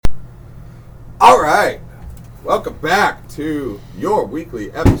All right. Welcome back to your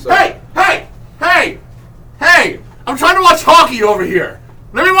weekly episode. Hey! I'm trying to watch hockey over here.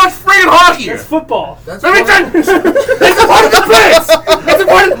 Let me watch friggin' hockey. That's football. That's Let me it's a part of the bits. It's a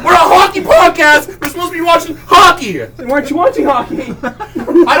part of, we're a hockey podcast. We're supposed to be watching hockey. Then why aren't you watching hockey? I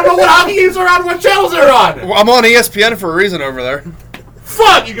don't know what hockey games are on, what channels they're on. Well, I'm on ESPN for a reason over there.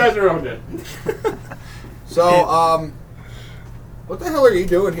 Fuck, you guys are on it. So, what the hell are you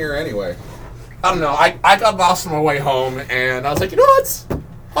doing here anyway? I don't know. I got lost on my way home, and I was like, you know what?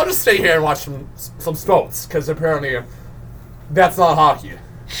 I'll just stay here and watch some sports, because apparently that's not hockey.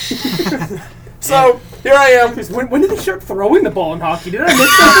 So, here I am. When did they start throwing the ball in hockey? Did I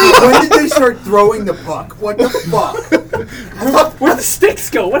miss something? When did they start throwing the puck? What the fuck? Where did the sticks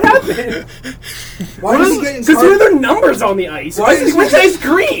go? What happened? Why is he getting Because carted? there are numbers on the ice. Why is he Which is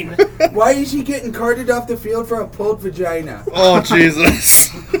green? Why is he getting carted off the field for a pulled vagina? Oh, Jesus.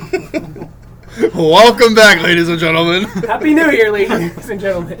 Welcome back, ladies and gentlemen. Happy New Year, ladies and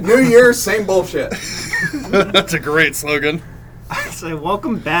gentlemen. New Year, same bullshit. That's a great slogan. I say,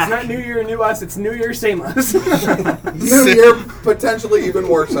 welcome back. It's not New Year, new us. It's New Year, same us. New Year, potentially even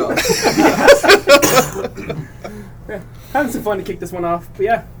worse off. Having some fun to kick this one off. But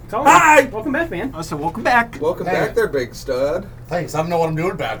yeah, Colin, Hi! welcome back, man. I say, welcome back. Welcome back there, big stud. Thanks. I don't know what I'm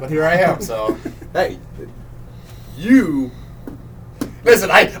doing back, but here I am, so. Hey, you...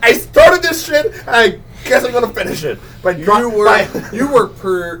 Listen, I started this shit, and I guess I'm gonna finish it. But You were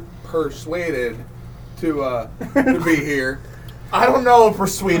persuaded to be here. I don't know if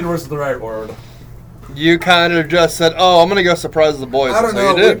persuaded was the right word. You kind of just said, "Oh, I'm gonna go surprise the boys." I don't So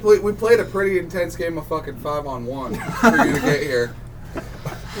know. you did. We played a pretty intense game of fucking 5-on-1 for you to get here.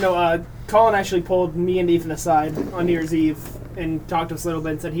 No, Colin actually pulled me and Ethan aside on New Year's Eve and talked to us a little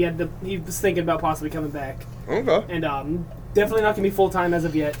bit and said he was thinking about possibly coming back. Okay. And definitely not going to be full-time as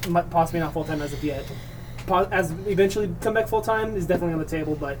of yet. Possibly not full-time as of yet. As eventually come back full-time is definitely on the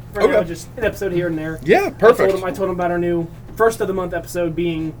table, but right now just an episode here and there. Yeah, perfect. I told him about our new first of the month episode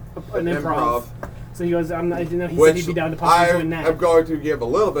being an improv. So he goes, I didn't know he said he'd be down to possibly doing that. I'm going to give a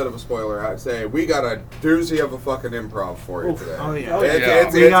little bit of a spoiler. I'd say we got a doozy of a fucking improv for you today. Oh, yeah.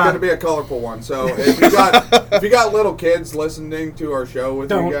 It's going to be a colorful one. So if you got little kids listening to our show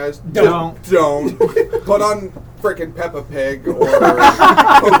with you guys, don't put on frickin' Peppa Pig or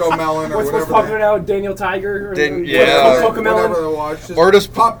Coco Melon or What's whatever. popular now? Daniel Tiger? Coco Melon? Whatever they watch.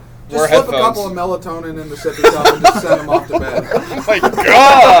 Just slip headphones. a couple of melatonin in the sippy cup and just send them off to bed. Oh my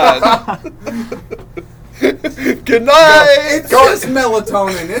God. Good night. It's just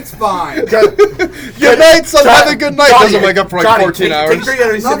melatonin. It's fine. Good night, son. Have a good night. Doesn't wake up for like 14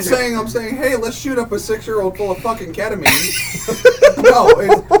 hours. I'm saying, hey, let's shoot up a 6-year-old full of fucking ketamine. No,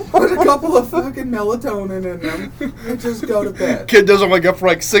 put a couple of fucking melatonin in them and just go to bed. Kid doesn't wake up for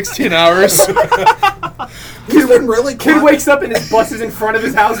like 16 hours. He's been really quiet. Kid wakes up and his bus is in front of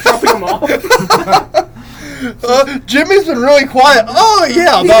his house dropping him off. Jimmy's been really quiet. Oh,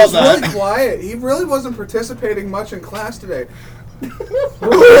 yeah, He about was that. really quiet. He really wasn't participating much in class today.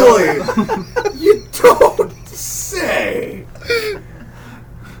 Really? You don't say.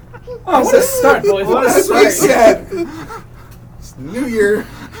 Oh, what a start, boys. What a As start. we said, it's New Year,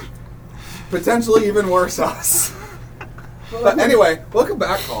 potentially even worse us. But anyway, welcome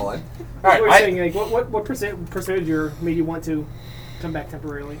back, Colin. All right, saying, like, what percentage made you want to come back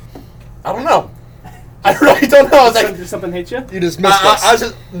temporarily? I don't know. I really don't know. Did something hit you? You just missed us. I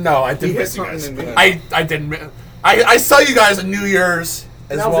didn't miss you guys. I didn't. I saw you guys at New Year's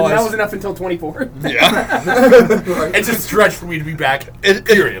as that was enough until 24. Yeah. It's a stretch for me to be back.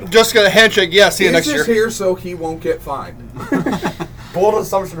 Period. Just gonna handshake. Yeah, see you next year. He's just here so he won't get fined. Bold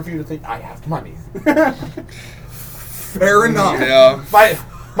assumption for you to think I have money. Fair enough. Yeah.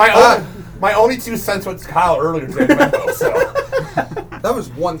 My only 2 cents went to Kyle earlier today. So That was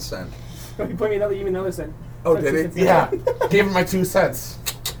 1 cent. You put me another cent. Oh, did he? yeah, gave him my 2 cents.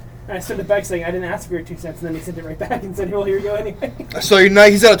 And I sent it back saying I didn't ask for your 2 cents, and then he sent it right back and said, "Well, here you go anyway." So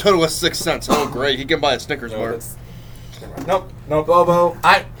he's at a total of 6 cents. Oh, great! He can buy a Snickers bar. Nope. Bobo.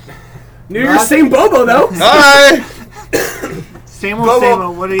 New Year's same Bobo though. Hi. Same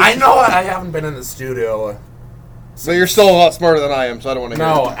old. What do you? I know I haven't been in the studio. So you're still a lot smarter than I am, so I don't want to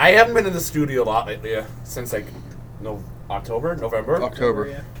hear No, it. I haven't been in the studio a lot lately. Since like November. October.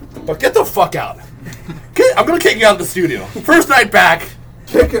 Yeah. But get the fuck out. I'm gonna kick you out of the studio. First night back.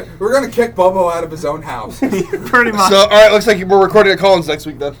 We're gonna kick Bobo out of his own house. Pretty much. So, all right, looks like we're recording at Collins next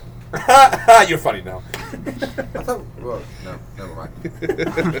week then. You're funny now. I thought. Well, no, never mind.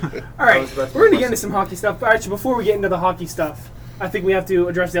 All right, we're gonna get into some hockey stuff. All right, so before we get into the hockey stuff, I think we have to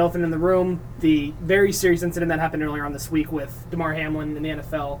address the elephant in the room. The very serious incident that happened earlier on this week with DeMar Hamlin in the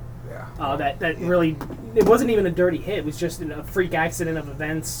NFL. Yeah. That really, it wasn't even a dirty hit. It was just a freak accident of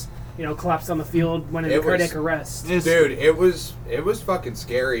events. Collapsed on the field, went into cardiac arrest. Dude, it was fucking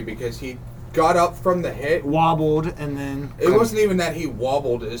scary because he got up from the hit, wobbled, and then it wasn't even that he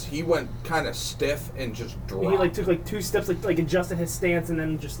wobbled; he went kind of stiff and just dropped. He took 2 steps, like adjusted his stance, and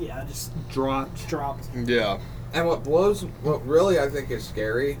then just dropped. Yeah. And what really I think is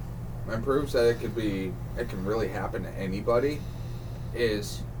scary and proves that it can really happen to anybody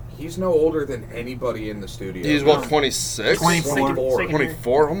is he's no older than anybody in the studio. He's what, 26? 24.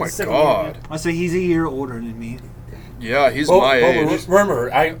 24? Oh my God. I say he's a year older than me. Yeah, he's my age.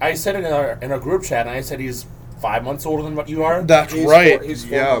 Remember, I said in a group chat, and I said he's 5 months older than what you are. That's right. He's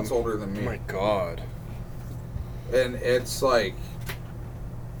 4 months older than me. Oh my God. And it's like,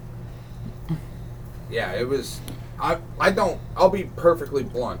 yeah, it was. I'll be perfectly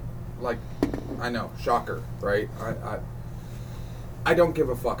blunt. Like, I know, shocker, right? I don't give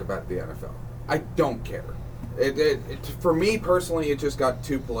a fuck about the NFL. I don't care. It for me personally, it just got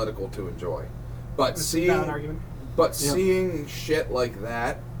too political to enjoy. But seeing shit like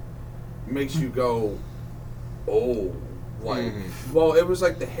that makes you go, oh, like, well, it was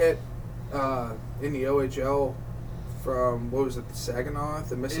like the hit in the OHL from, what was it, the Saginaw,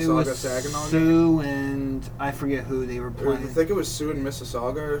 the Mississauga Saginaw Sue and I forget who they were playing. I think it was Sue in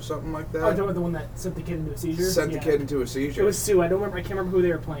Mississauga or something like that. Oh, the one that sent the kid into a seizure? The kid into a seizure. It was Sue. I can't remember who they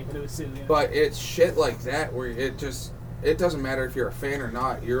were playing, but it was Sue. Yeah. But it's shit like that where it doesn't matter if you're a fan or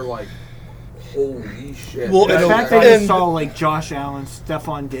not. You're like, holy shit. Well, the fact that you saw like Josh Allen,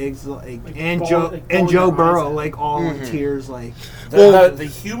 Stephon Diggs, and Joe Burrow, all in tears, like the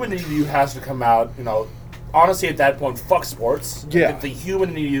human in you has to come out. Honestly, at that point, fuck sports. Yeah. The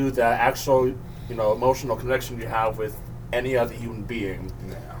human in you, the actual, emotional connection you have with any other human being,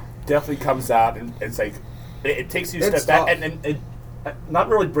 definitely comes out, and it's like it takes you a step back, and it not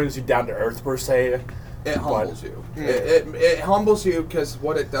really brings you down to earth per se. It humbles you. It humbles you because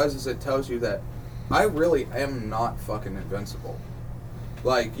what it does is it tells you that I really am not fucking invincible.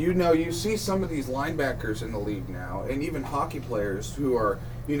 Like, you see some of these linebackers in the league now, and even hockey players who are,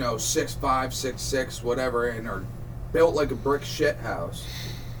 6'5", 6'6", whatever, and are built like a brick shit house.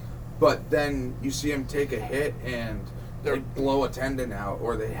 But then you see them take a hit and they blow a tendon out,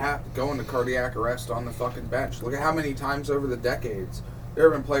 or they have to go into cardiac arrest on the fucking bench. Look at how many times over the decades there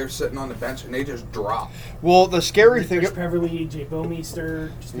have been players sitting on the bench and they just drop. Well, the scary thing... Chris Beverly, Jay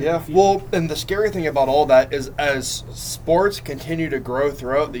Bomeister... Yeah, well, and the scary thing about all that is as sports continue to grow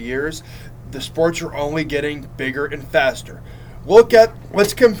throughout the years, the sports are only getting bigger and faster.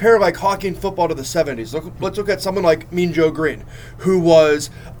 Let's compare like hockey and football to the 70s. Let's look at someone like Mean Joe Green, who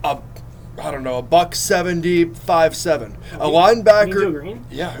was $170, 5'7". A linebacker. Mean Joe Green?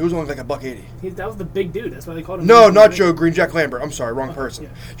 Yeah, he was only like $180. That was the big dude. That's why they called him. No, not Joe Green. Jack Lambert. I'm sorry, wrong person.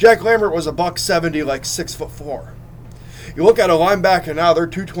 Yeah. Jack Lambert was $170, like 6'4". You look at a linebacker now; they're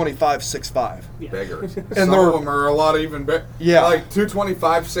 225, 6'5". Yeah. Bigger. And some of them are a lot even bigger. Yeah, like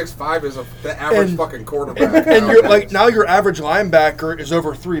 225, 6'5" is the average fucking quarterback. And you're like now your average linebacker is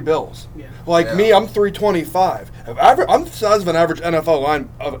over $3 bills. Yeah. Like me, I'm 325. I'm the size of an average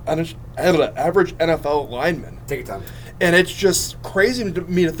average NFL lineman. Take your time. And it's just crazy to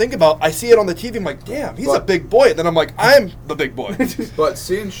me to think about. I see it on the TV. I'm like, damn, he's a big boy. And then I'm like, I'm the big boy. But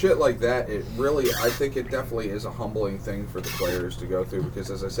seeing shit like that, I think it definitely is a humbling thing for the players to go through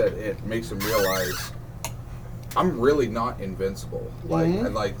because, as I said, it makes them realize I'm really not invincible.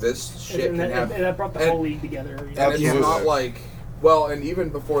 Like this shit and can happen. And that brought the whole league together. And it's not like, well, and even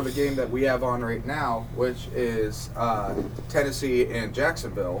before the game that we have on right now, which is Tennessee and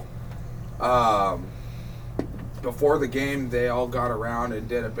Jacksonville. Before the game, they all got around and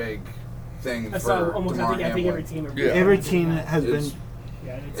did a big thing for DeMar Hamlin. I think every team. Every team has been.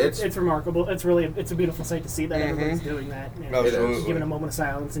 Yeah, it's remarkable. It's a beautiful sight to see that everybody's doing that. Absolutely. Giving a moment of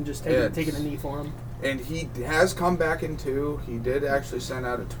silence and just taking a knee for him. And he has come back in too. He did actually send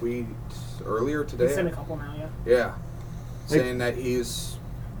out a tweet earlier today. He's sent a couple now, yeah. Yeah, saying that he's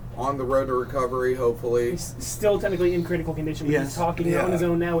on the road to recovery, hopefully. He's still technically in critical condition, but he's talking on his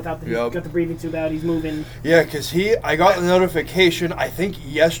own now without got the breathing tube out. He's moving. Yeah, because I got the notification, I think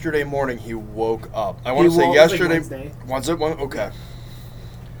yesterday morning he woke up. I want to say yesterday. Like was it one? Okay.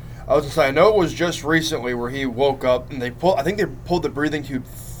 I was going to say, I know it was just recently where he woke up and I think they pulled the breathing tube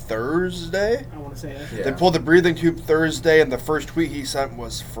Thursday. I want to say that. Yeah. They pulled the breathing tube Thursday, and the first tweet he sent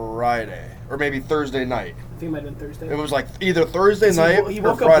was Friday, or maybe Thursday night. I think it might have been Thursday. It was like either Thursday night He or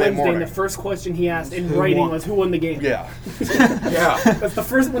woke up Friday Wednesday, morning. and the first question he asked in Who writing won? was, "Who won the game?" Yeah, Yeah. That's the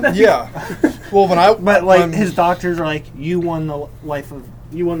first one. yeah. Well, But like his doctors are like, you won the life of.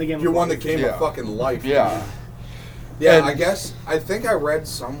 You won the game. You of won the life. game Yeah. of fucking life. yeah. Yeah, And- I think I read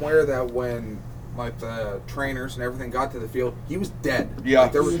somewhere that when like the trainers and everything got to the field, he was dead. Yeah.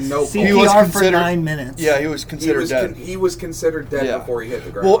 Like, there was no He CPR was for considered- 9 minutes. Yeah, he was considered dead. He was considered dead Yeah. before he hit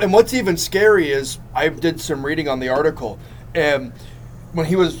the ground. Well, and what's even scary is I did some reading on the article, and when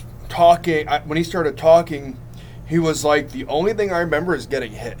he was talking, when he started talking, he was like, "The only thing I remember is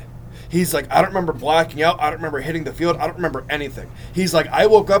getting hit." He's like, "I don't remember blacking out. I don't remember hitting the field. I don't remember anything." He's like, "I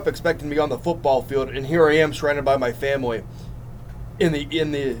woke up expecting to be on the football field, and here I am surrounded by my family in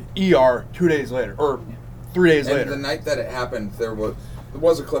the ER 2 days later, or 3 days and later." the night that it happened, there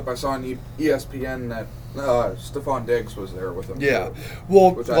was a clip I saw on ESPN that Stephon Diggs was there with him. Yeah. too.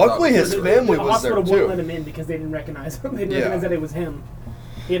 Well, Which I luckily thought his was- family the was there hospital wouldn't let too. him in because they didn't recognize him. They didn't Yeah. recognize that it was him.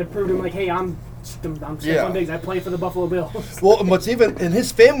 He had to prove to him, like, "Hey, I'm Stephon Yeah. Diggs. I play for the Buffalo Bills." Well, and what's even, and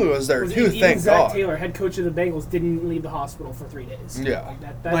his family was there too. Even Thank Zach God. Taylor, head coach of the Bengals, didn't leave the hospital for 3 days. Yeah.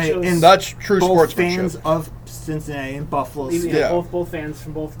 Like that Like, shows. and That's true both sportsmanship. fans of Cincinnati and Buffalo. Yeah. Both fans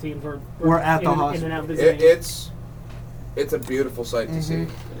from both teams were at the in hospital. and out visiting. It's a beautiful sight to see.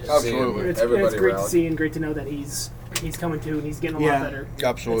 Absolutely. It's Everybody great rally. to see and great to know that he's coming to and he's getting a lot Yeah. better.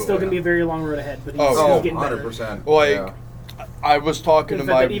 Absolutely. It's still going to be a very long road ahead, but he's, Oh, he's getting better. 100%. Like, yeah. I was talking The to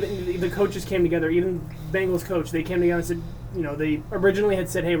fact my. that even the coaches came together, even Bengals coach, they came together and said, they originally had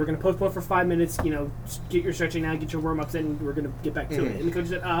said, "Hey, we're going to postpone for 5 minutes. Just get your stretching now, get your warm ups in, and we're going to get back to it." And the coach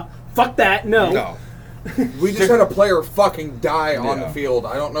said, "Fuck that, no." No. We just had a player fucking die on Yeah. the field.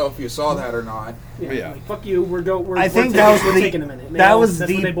 I don't know if you saw that or not. Yeah. Like, fuck you. We're I think that was we're the- taking a minute. And that that's was when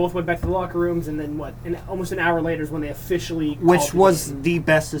the- they both went back to the locker rooms, and then almost an hour later is when they officially Which called the was game. the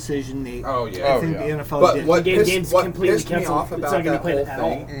best decision they. Oh yeah. I Oh, think yeah. the NFL But did. what The game's pissed, what completely pissed me canceled. off It's about not gonna that be played whole at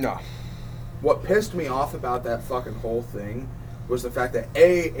all. thing? No. What pissed me off about that fucking whole thing was the fact that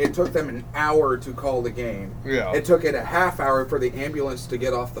it took them an hour to call the game. Yeah. It took it a half hour for the ambulance to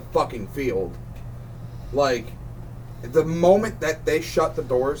get off the fucking field. Like, the moment that they shut the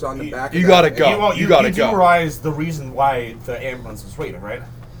doors on the back, you of gotta that- go. You gotta do go. realize the reason why the ambulance was waiting, right?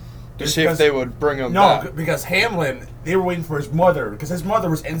 To It's see if because- they would bring him No, back. because Hamlin, they were waiting for his mother, because his mother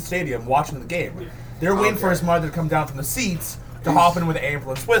was in stadium watching the game. They were waiting for Okay. his mother to come down from the seats to hop in with the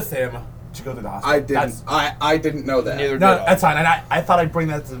ambulance with him to go to the hospital. I didn't know that. Neither No, did I. that's fine. And I thought I'd bring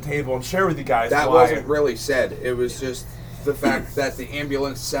that to the table and share with you guys That why. wasn't really said. It was just the fact that the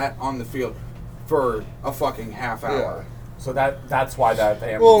ambulance sat on the field for a fucking half hour. So that's why the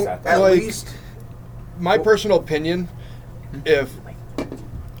ambulance Well, sat there. At Like- least, My personal opinion, if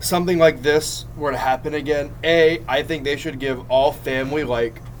something like this were to happen again, I think they should give all family,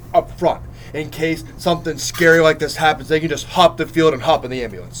 like, up front. In case something scary like this happens, they can just hop the field and hop in the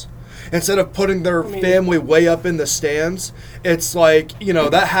ambulance. Instead of putting their family way up in the stands, it's like,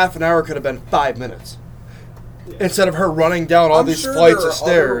 that half an hour could have been 5 minutes. Instead of her running down all I'm these sure flights there of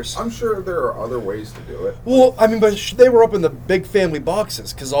are stairs. I'm sure there are other ways to do it. Well, I mean, but they were up in the big family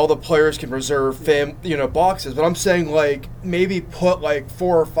boxes because all the players can reserve boxes. But I'm saying, like, maybe put like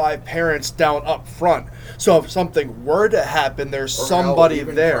 4 or 5 parents down up front. So if something were to happen, there's Or somebody hell,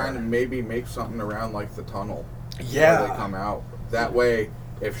 even there. Trying to maybe make something around like the tunnel. Yeah. Where they come out. That way,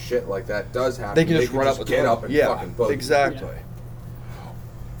 if shit like that does happen, They can just run up the get tunnel. up and Yeah, fucking book. exactly.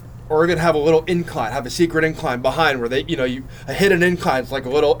 Or even have a little incline, have a secret incline behind where they, a hidden incline. It's like a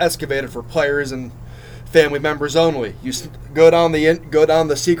little excavator for players and family members only. You go down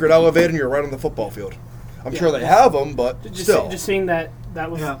the secret elevator and you're right on the football field. I'm sure they have them, but still. Just seeing that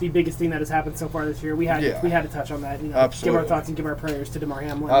was Yeah. the biggest thing that has happened so far this year. We had to touch on that. Give Absolutely. our thoughts and give our prayers to DeMar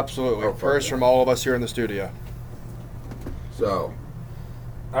Hamlin. Absolutely. Oh, fuck First yeah. from all of us here in the studio. So,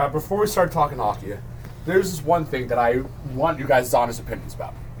 Before we start talking hockey, there's this one thing that I want you guys' honest opinions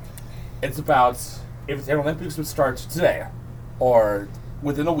about. It's about if the Olympics would start today or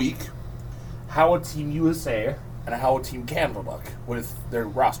within a week, how a Team USA and how a Team Canada look with their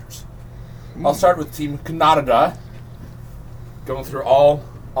rosters. I'll start with Team Canada, going through all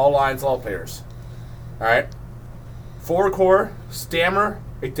lines, all players. All right, forward core: Stammer,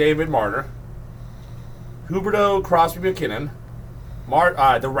 McDavid, Marner, Huberdeau, Crosby, McKinnon,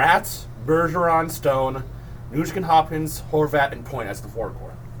 the Rats, Bergeron, Stone, Nugent, Hopkins, Horvat, and Point as the forward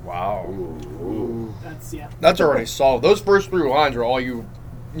core. Wow. That's That's already solid. Those first 3 lines are all you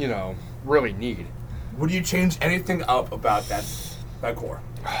really need. Would you change anything up about that core?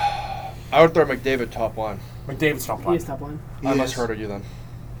 I would throw McDavid top line. McDavid's top He line. is top line. I He must is. heard of you then.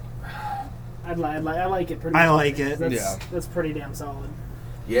 I like it pretty I much. like it. That's pretty damn solid.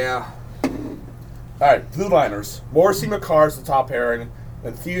 Yeah. All right, blue liners. Morrissey McCarr is the top pairing,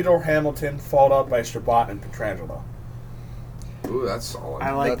 then Theodore Hamilton, followed up by Shabbat and Petrangelo. Ooh, that's solid.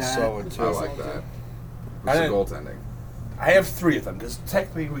 I like That's that. solid too. I like that. What's the goaltending? I have 3 of them, because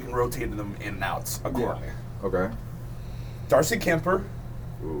technically we can rotate them in and out accordingly. Okay. Darcy Kemper.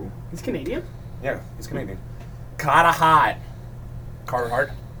 Ooh. He's Canadian. Yeah, he's Canadian. Carter Hart. Carter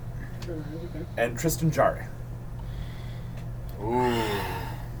Hart. Okay. And Tristan Jarry. Ooh.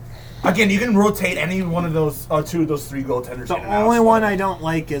 Again, you can rotate any one of those, 2 of those 3 goaltenders The in and out. only one I don't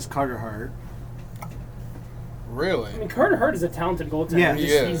like is Carter Hart. Really? I mean, Carter Hart is a talented goaltender. Yeah, he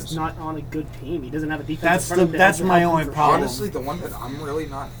He's is. not on a good team. He doesn't have a defense. That's in front of him that that's doesn't my help him only for problem. Honestly, the one that I'm really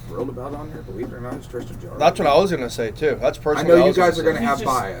not thrilled about on here, believe it or not, is Tristan Jarry. That's what I was gonna say too. That's I personally. know what you was guys are say. going to He's have just-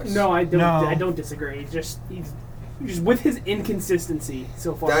 bias. No, I don't. No. I don't disagree. He's just with his inconsistency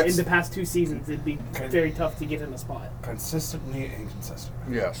so far That's- in the past 2 seasons. It'd be Okay. very tough to get him a spot. Consistently inconsistent.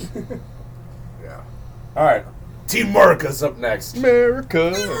 Yes. Yeah. All right. Team America's up next.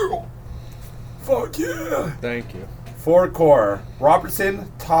 America. Fuck yeah. Thank you. Forward core: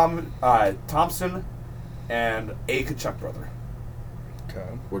 Robertson, Thompson, and a Catchup brother. Okay.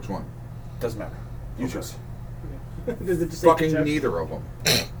 Which one? Doesn't matter. You Okay. choose. Does it just say Fucking Kachuk? neither of them.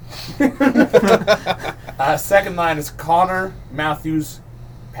 Second line is Connor, Matthews,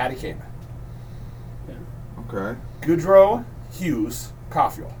 Patty Kane. Okay. Goudreau, Hughes,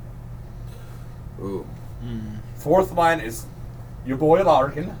 Caulfield. Ooh. Fourth line is your boy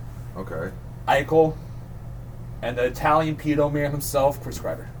Larkin, Okay. Eichel, and the Italian pedo man himself, Chris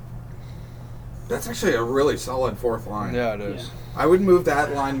Kreider. That's actually a really solid fourth line. Yeah, it is. I would move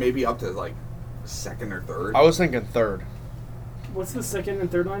that line maybe up to like second or third. I was thinking third. What's the second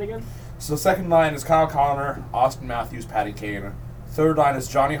and third line again? So second line is Kyle Connor, Austin Matthews, Patty Kane. Third line is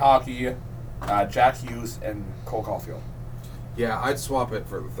Johnny Hockey, Jack Hughes, and Cole Caulfield. Yeah, I'd swap it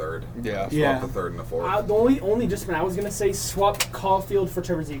for the third. Yeah. Swap Yeah. the third and the fourth. The only adjustment I was gonna say swap Caulfield for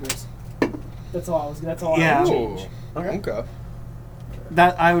Trevor Zegras. That's all Yeah. I would Ooh. change. Okay.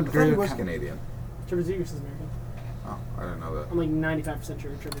 That I would I thought agree he with. was Canadian. Trevor Zegras is American. Oh, I didn't know that. I'm like 95%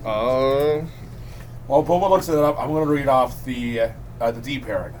 sure Trevor Zegras. While Boba looks it up, I'm going to read off the D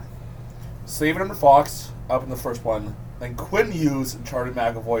pairing. Slaven and Fox up in the first one. Then Quinn Hughes and Charlie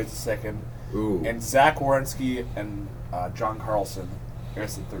McAvoy is the second. Ooh. And Zach Werenski and John Carlson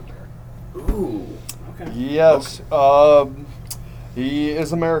is the third pair. Ooh. Okay. Yes. He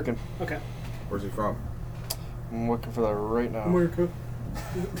is American. Okay. Where's he from? I'm looking for that right now. America.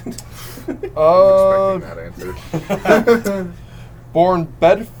 I'm expecting that answer. Born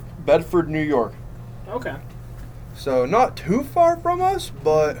Bedford, New York. Okay. So not too far from us,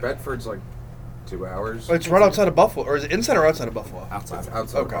 but Bedford's like 2 hours. it's right outside of Buffalo. Or is it inside or outside of Buffalo? It's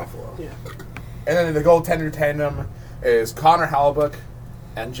outside Okay. of Buffalo. Yeah. And then the goaltender tandem is Connor Hallebuck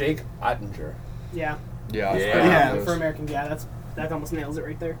and Jake Ottinger. Yeah. Yeah. Yeah. For American, yeah, that almost nails it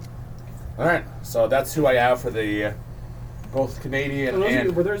right there. All right, so that's who I have for the both Canadian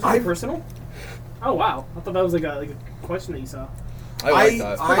Were those and personal? Oh wow! I thought that was like a question that you saw. I like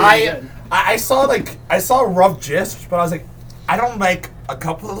that. I saw a rough gist, but I was like, I don't like a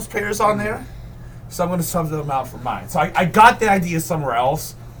couple of those players on there, so I'm going to sub them out for mine. So I got the idea somewhere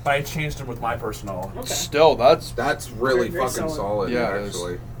else, but I changed them with my personal. Okay. Still, that's really Very fucking solid. Yeah, it is.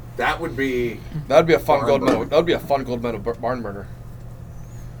 actually. That would be. that'd be a fun Barn gold medal. burner. That'd be a fun gold medal barn burner.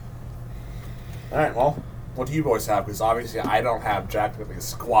 All right, well, what do you boys have? Because obviously I don't have jack with a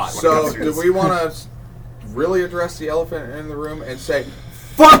squat. when it So, comes to do this. we want to really address the elephant in the room and say,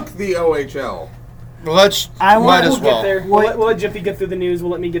 fuck the OHL? Let's I want- might as We'll get well. there. We'll let Jiffy get through the news.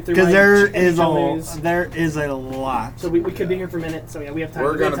 We'll let me get through Because my there is NHL news. a lot. So we could be here for a minute. So yeah, we have time.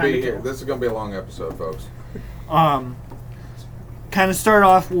 We're we have going to time be kill. here. This is going to be a long episode, folks. Kind of start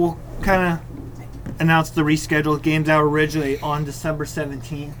off. We'll kind of announce the rescheduled games that were originally on December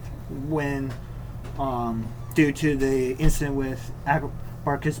 17th, when due to the incident with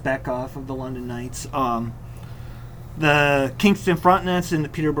Marcus Bekoff of the London Knights. The Kingston Frontenacs and the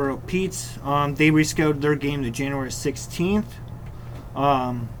Peterborough Petes, they rescheduled their game to January 16th.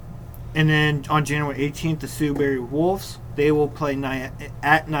 And then on January 18th, the Sudbury Wolves, they will play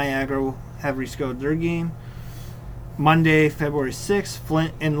at Niagara, have rescheduled their game. Monday, February 6th,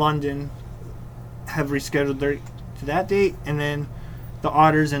 Flint and London have rescheduled their to that date. And then the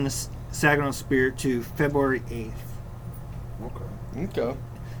Otters and the Saginaw Spirit to February 8th. Okay. Okay.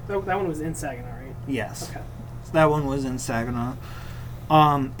 That one was in Saginaw, right? Yes. Okay. So that one was in Saginaw.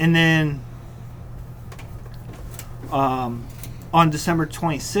 And then on December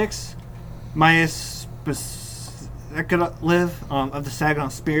 26th, Maya Ekaliv of the Saginaw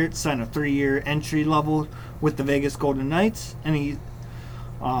Spirit signed a 3-year entry level with the Vegas Golden Knights, and he.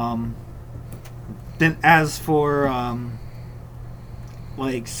 Then as for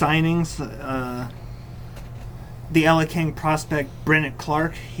signings, the LA King prospect Brennan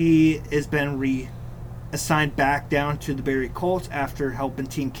Clark, he has been reassigned back down to the Barrie Colts after helping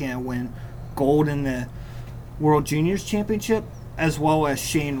Team Canada win gold in the World Juniors Championship, as well as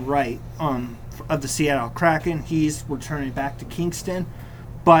Shane Wright of the Seattle Kraken. He's returning back to Kingston,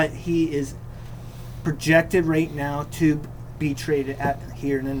 but he is projected right now to be traded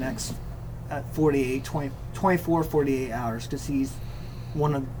here in the next 24, 48 hours, because he's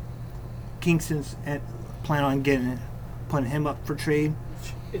one of Kingston's plan on putting him up for trade.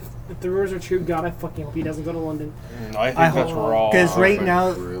 If the rumors are true, God, I fucking hope he doesn't go to London. I think that's wrong. Because right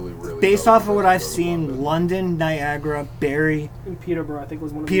now, really based off of what I've seen, London, Niagara, Barrie, And Peterborough, I think,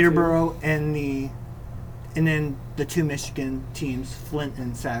 was one of Peterborough, and then the 2 Michigan teams, Flint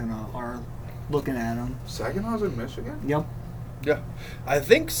and Saginaw, are looking at him. Saginaw's in Michigan? Yep. Yeah, I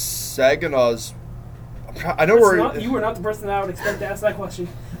think Saginaw's. I know the where two. You were not the person that I would expect to ask that question.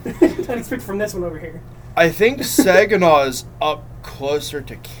 I'd expect from this one over here. I think Saginaw is up closer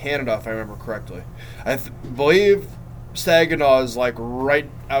to Canada, if I remember correctly. I believe Saginaw is right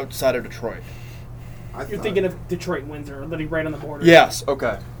outside of Detroit. You're thinking of Detroit and Windsor, literally right on the border. Yes.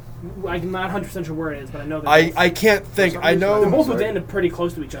 Okay. I'm not 100% sure where it is, but I know that I can't think. I know they're both within pretty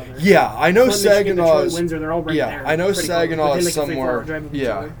close to each other. Yeah, I know Saginaw, Saginaw's. Windsor, they're all right there. I know pretty Saginaw close. is somewhere.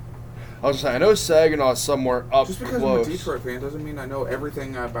 Yeah. I was saying, I know Saginaw is somewhere up Just because close. I'm a Detroit fan doesn't mean I know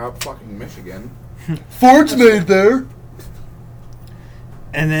everything about fucking Michigan. Ford's made there.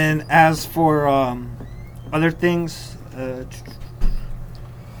 And then as for other things,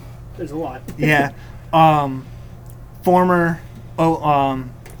 there's a lot. yeah, former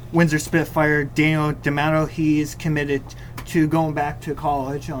Windsor Spitfire Daniel D'Amato, he is committed to going back to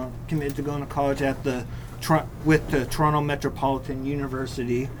college. Committed to going to college with the Toronto Metropolitan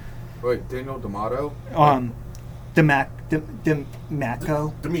University. Wait, Daniel D'Amato? D'Amico.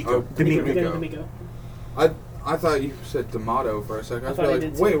 D'Amico. I thought you said D'Amato for a second. I was thought he like,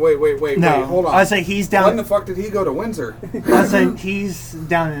 did wait, No, hold on. I was like, he's down. When the fuck did he go to Windsor? I was like, he's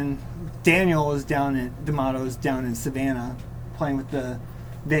down in. Daniel is down in. D'Amato is down in Savannah, playing with the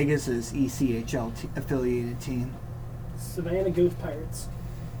Vegas's ECHL affiliated team. Savannah Ghost Pirates.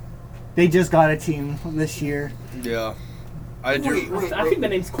 They just got a team this year. Yeah. I do. I think the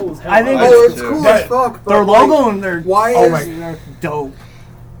name's cool as hell. I think It's cool as fuck. Their logo and their why dope.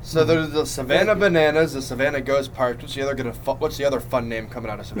 So there's the Savannah Bananas, the Savannah Ghost Pirates. What's the other fun name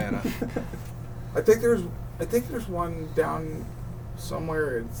coming out of Savannah? I think there's one down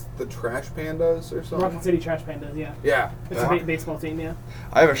somewhere. It's the Trash Pandas or something. Rocket City Trash Pandas, yeah. Yeah. It's a baseball team, yeah.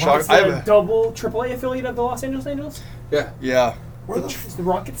 I have a shock. It's the double AAA affiliate of the Los Angeles Angels. Yeah. Yeah. It's the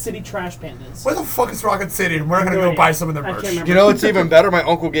Rocket City Trash Pandas. Where the fuck is Rocket City? We're gonna go buy some of their I merch. can't remember. You know what's even better? My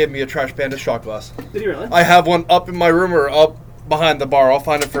uncle gave me a Trash Panda shot glass. Did he really? I have one up in my room or up behind the bar. I'll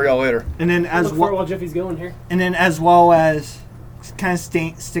find it for y'all later. And then Look for it while Jeffy's going here. And then as well as kind of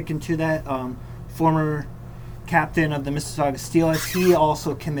sticking to that, former captain of the Mississauga Steelers, he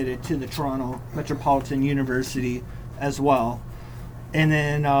also committed to the Toronto Metropolitan University as well. And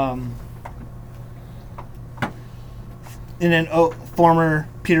then former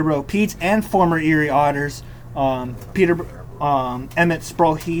Peterborough Petes and former Erie Otters, Emmett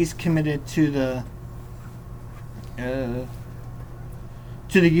Sproul, he's committed to the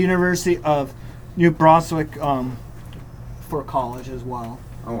University of New Brunswick for college as well.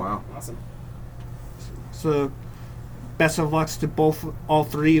 Oh wow. Awesome. So, best of luck to all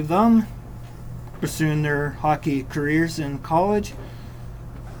three of them pursuing their hockey careers in college.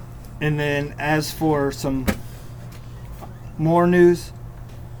 And then, as for some more news,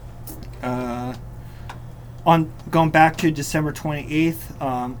 on going back to December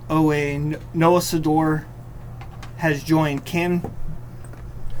 28th, OA Noah Sador has joined Cam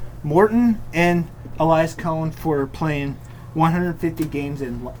Morton and Elias Cohen for playing 150 games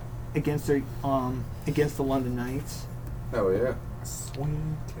against the London Knights. Hell yeah. Sweet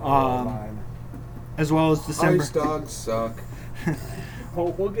Caroline. As well as December. Ice dogs suck.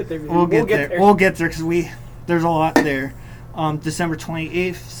 We'll get there. We'll get there. We'll get there because there's a lot there. December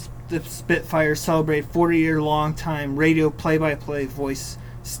 28th, the Spitfires celebrate 40-year-long time radio play-by-play voice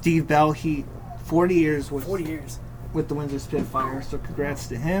Steve Bell. 40 years with the Windsor Spitfires, so congrats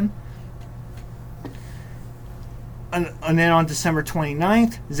to him. And then on December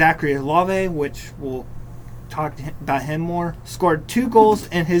 29th, Zachary Lave, which we'll talk about him more, scored 2 goals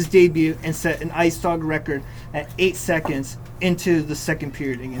in his debut and set an Ice Dog record at 8 seconds into the second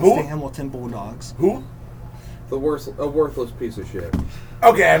period against the Hamilton Bulldogs. Who? a worthless piece of shit.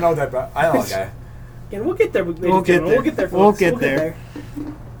 Okay, I know that, but I know that guy. And we'll get there. We'll get there. We'll get there. Folks. We'll get there.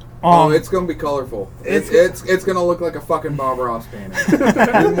 It's gonna be colorful. It's gonna look like a fucking Bob Ross painting.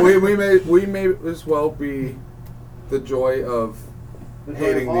 we may as well be the joy of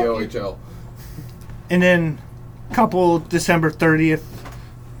hating the OHL. And then, December 30th.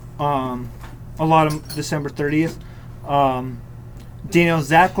 A lot of December 30th. Daniel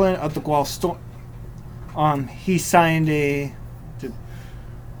Zachlin of the Guelph Storm. He signed a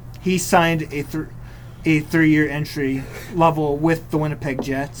 3-year entry level with the Winnipeg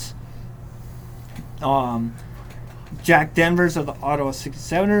Jets. Jack Denvers of the Ottawa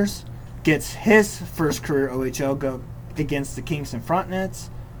 67ers gets his first career OHL go against the Kingston Frontenacs.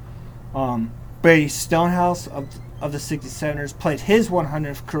 Brady Stonehouse of the 67ers played his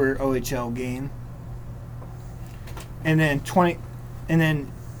 100th career OHL game. And then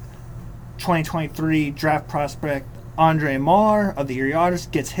 2023 draft prospect Andre Moller of the Erie Otters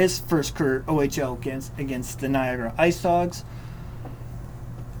gets his first career OHL against the Niagara Ice Dogs.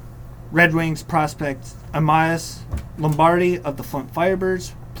 Red Wings prospect Amias Lombardi of the Flint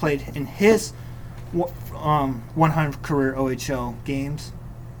Firebirds played in his 100 career OHL games.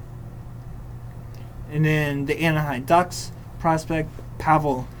 And then the Anaheim Ducks prospect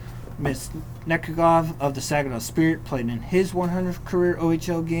Pavel Mesnikov of the Saginaw Spirit played in his 100th career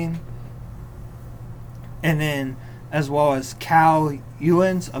OHL game. And then, as well as Cal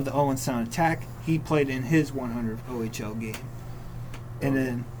Ewens of the Owen Sound Attack, he played in his 100th OHL game. And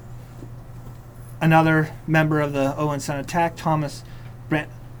then another member of the Owen Sound Attack, Thomas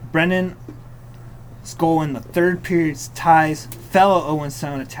Brennan, goal in the third period ties fellow Owen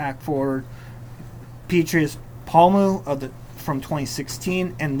Sound Attack forward Petrus Palmu from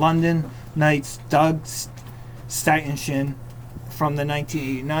 2016 and London Knights Doug Stuyvesant from the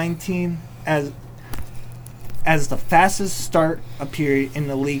 1989 team as the fastest start a period in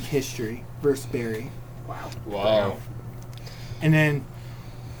the league history versus Barrie. Wow. And then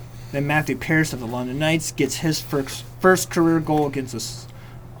Matthew Pierce of the London Knights gets his first career goal against the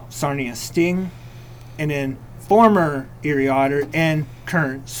Sarnia Sting. And then former Erie Otter and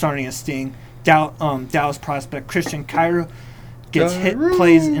current Sarnia Sting Dallas prospect Christian Cairo gets his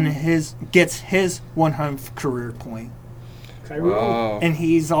 100th career point. Wow. And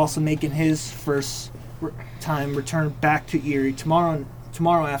he's also making his first time return back to Erie tomorrow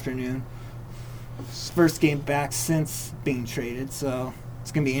afternoon. His first game back since being traded, so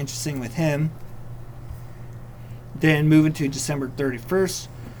it's going to be interesting with him. Then moving to December 31st,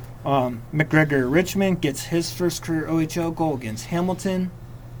 McGregor Richmond gets his first career OHL goal against Hamilton.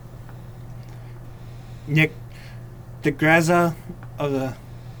 Nick DeGraza of the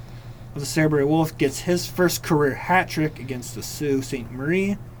Sudbury Wolf gets his first career hat trick against the Sault Ste.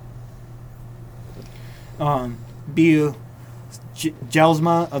 Marie. Bu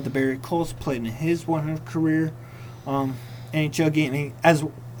Jelsma of the Barrie Colts played in his 100th career NHL game as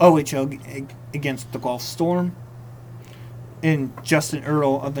OHL against the Guelph Storm. And Justin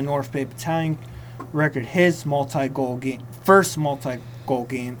Earle of the North Bay Battalion record his first multi-goal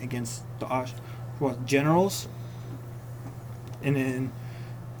game against the Oshawa Generals. And then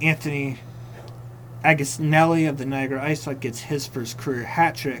Anthony Agasnelli of the Niagara Ice Dogs gets his first career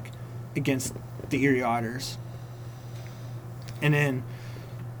hat trick against the Erie Otters. And then,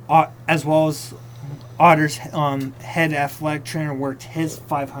 as well as Otters head athletic trainer worked his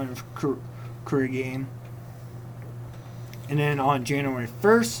 500th career game. And then on January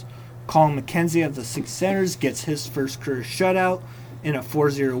 1st, Colin McKenzie of the Six Senators gets his first career shutout in a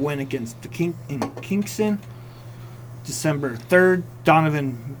 4-0 win against in Kingston. December 3rd,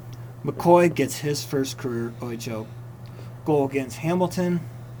 Donovan McCoy gets his first career OHL goal against Hamilton.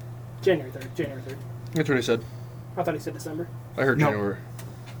 January 3rd. That's what he said. I thought he said December. I heard January.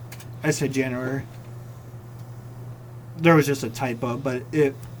 I said January. There was just a typo, but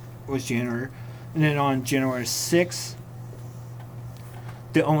it was January. And then on January 6th,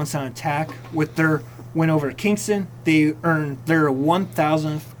 the Owen Sound Attack, with their win over Kingston, they earned their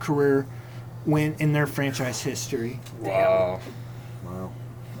 1,000th career win in their franchise history. Wow.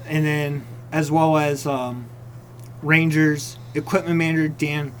 And then, as well as Rangers equipment manager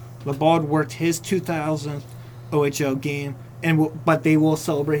Dan LeBaud worked his 2000th OHL game, but they will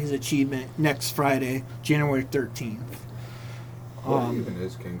celebrate his achievement next Friday, January 13th. What even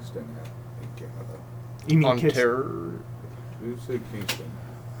is Kingston in Canada? You mean Ontario? Who said Kingston?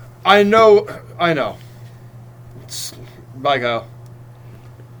 I know. It's by go.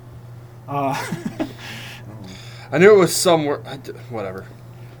 I knew it was somewhere. Whatever.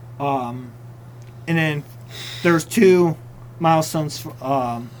 And then there's two milestones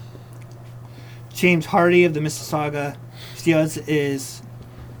James Hardy of the Mississauga Steelheads is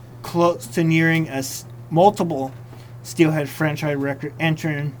close to nearing multiple Steelhead franchise record,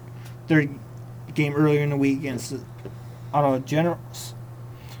 entering their game earlier in the week against the Ottawa Generals.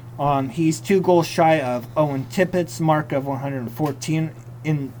 He's 2 goals shy of Owen Tippett's mark of 114,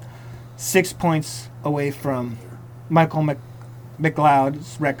 in 6 points away from Michael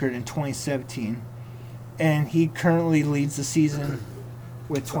McLeod's record in 2017. And he currently leads the season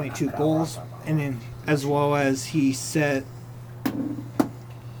with 22 goals. And then, as well as he set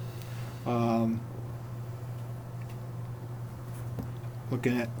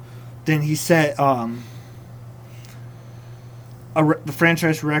he set the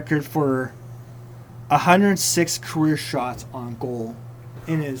franchise record for 106 career shots on goal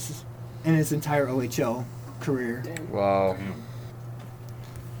in his entire OHL career. Wow.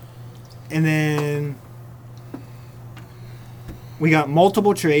 And then we got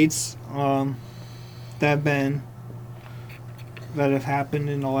multiple trades that have happened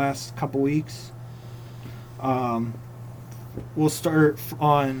in the last couple weeks. We'll start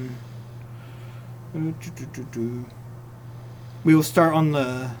on. We will start on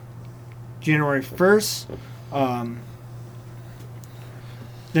the January 1st.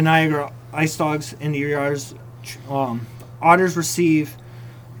 The Niagara Ice Dogs and the Otters. Otters receive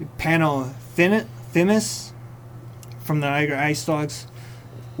Pano Thimis from the Niagara Ice Dogs,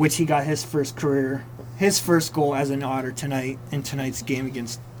 which he got his first goal as an Otter tonight in tonight's game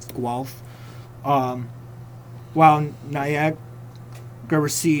against Guelph. While Niagara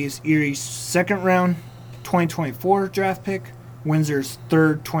receives Erie's second round 2024 draft pick, Windsor's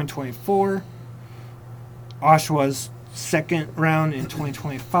third 2024, Oshawa's second round in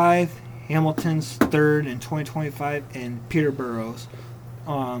 2025, Hamilton's third in 2025, and Peterborough's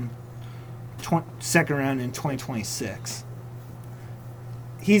second round in 2026.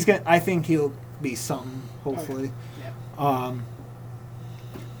 I think he'll be something, hopefully. Yeah.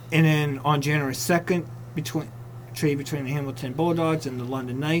 And then on January 2nd, trade between the Hamilton Bulldogs and the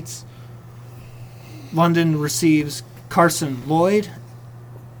London Knights. London receives Carson Lloyd,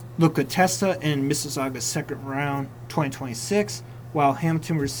 Luca Testa, and Mississauga's second round 2026, while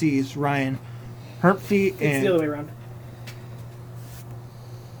Hamilton receives Ryan Herpfee It's the other way around.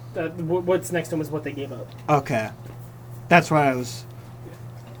 What's next to him is what they gave up. Okay. That's what I was...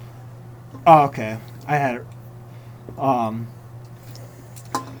 Oh, okay. I had it. And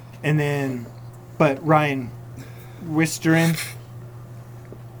then... But Ryan Wisterin,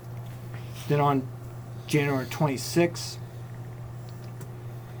 then on January 26th,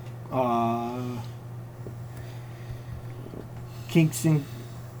 Kingston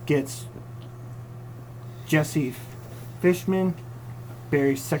gets Jesse Fishman,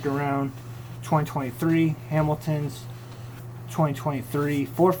 Barry's second round 2023, Hamilton's 2023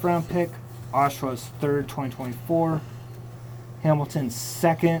 fourth round pick, Oshawa's third 2024, Hamilton's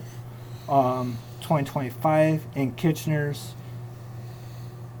second 2025, and Kitchener's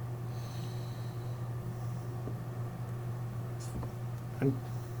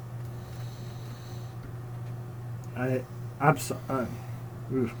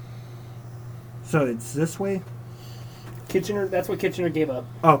so it's this way. Kitchener. That's what Kitchener gave up.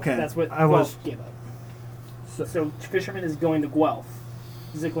 Okay, That's what Guelph gave up. So Fisherman is going to Guelph.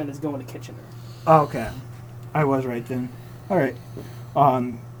 Zicklin is going to Kitchener. Okay, I was right then. All right.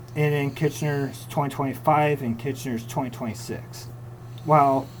 And then Kitchener's 2025 and Kitchener's 2026.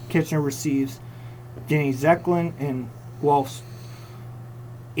 While Kitchener receives Denny Zecklin and Guelph's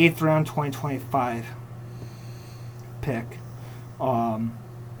 8th round 2025 pick.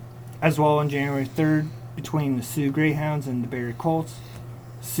 As well on January 3rd, between the Sioux Greyhounds and the Barrie Colts,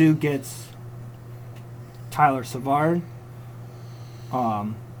 Sioux gets Tyler Savard.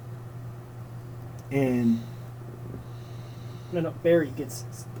 And No, Barry gets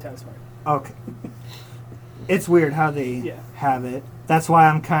Tyler Savard. okay. It's weird how they have it. That's why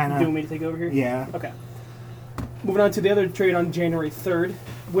I'm kind Do you want of... me to take over here? Yeah. Okay. Moving on to the other trade on January 3rd.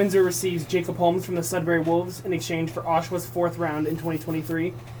 Windsor receives Jacob Holmes from the Sudbury Wolves in exchange for Oshawa's 4th round in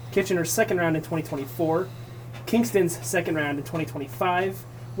 2023, Kitchener's 2nd round in 2024, Kingston's 2nd round in 2025,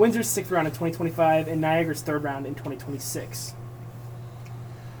 Windsor's 6th round in 2025, and Niagara's 3rd round in 2026.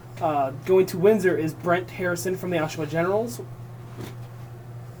 Going to Windsor is Brent Harrison from the Oshawa Generals.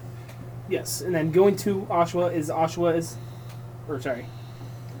 Yes, and then going to Oshawa is I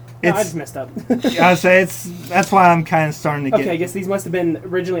just messed up. I say that's why I'm kind of starting to get... Okay, I guess these must have been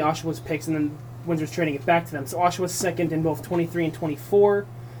originally Oshawa's picks, and then Windsor's trading it back to them. So Oshawa's 2nd in both 23 and 24,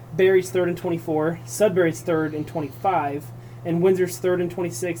 Barry's 3rd in 24, Sudbury's 3rd in 25, and Windsor's 3rd in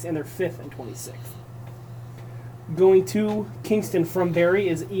 26, and their 5th in 26. Going to Kingston from Barrie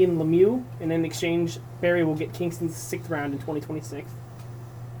is Ian Lemieux, and in exchange, Barrie will get Kingston's 6th round in 2026.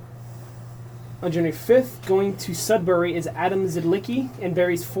 On January 5th, going to Sudbury is Adam Zidlicki and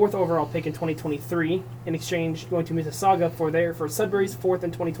Barrie's 4th overall pick in 2023. In exchange, going to Mississauga for Sudbury's 4th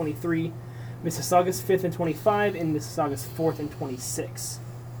in 2023, Mississauga's 5th in 25, and Mississauga's 4th in 26.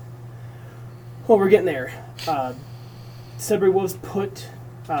 Well, we're getting there. Sudbury Wolves put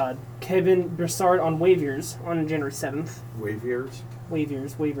Kevin Broussard on waivers on January 7th. Waivers?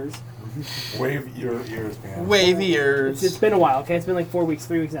 Waivers. Wave your ears, man. Wave ears. It's been a while, okay? It's been like 4 weeks,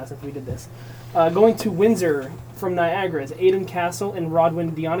 3 weeks now since we did this. Going to Windsor from Niagara is Aidan Castle and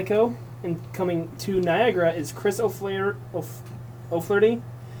Rodwin Dionico. And coming to Niagara is Chris O'Flaherty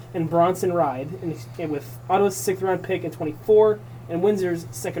and Bronson Ride, and with Ottawa's 6th round pick in 24 and Windsor's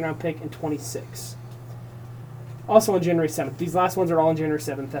 2nd round pick in 26. Also on January 7th. These last ones are all on January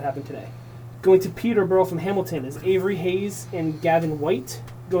 7th. That happened today. Going to Peterborough from Hamilton is Avery Hayes and Gavin White.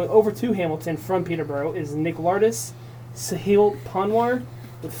 Going over to Hamilton from Peterborough is Nick Lardis, Sahil Panwar,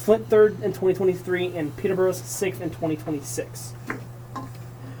 with Flint 3rd in 2023 and Peterborough's 6th in 2026.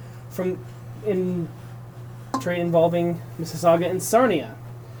 In trade involving Mississauga and Sarnia.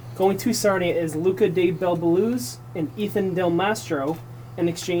 Going to Sarnia is Luca de Belbaluz and Ethan Del Mastro in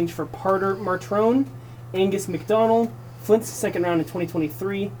exchange for Parter Martrone, Angus McDonald, Flint's 2nd round in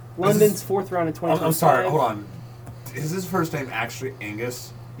 2023, London's 4th round in 2025. I'm sorry, hold on. Is his first name actually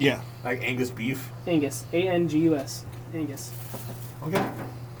Angus? Yeah. Like Angus beef? Angus. A-N-G-U-S. Angus. Okay.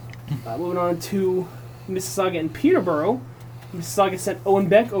 Moving on to Mississauga and Peterborough. Mississauga sent Owen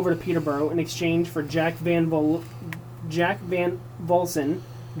Beck over to Peterborough in exchange for Jack Van Volsen,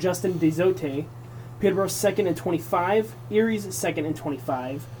 Justin Dezote, Peterborough's 2nd in 25, Erie's 2nd in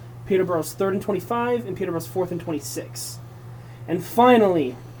 25, Peterborough's 3rd in 25, and Peterborough's 4th in 26. And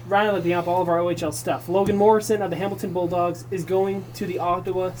finally, rounding up all of our OHL stuff, Logan Morrison of the Hamilton Bulldogs is going to the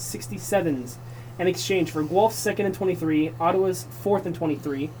Ottawa 67s in exchange for Guelph's 2nd in 23, Ottawa's 4th in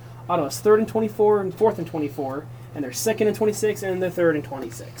 23, Ottawa's 3rd in 24, and 4th in 24, and their 2nd in 26, and their 3rd in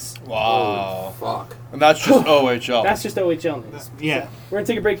 26. Wow. Fuck. And that's just OHL. That's just OHL news. Yeah. So we're going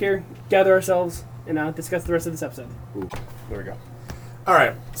to take a break here, gather ourselves, and discuss the rest of this episode. There we go. All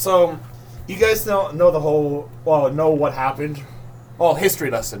right, so you guys know what happened. Well, history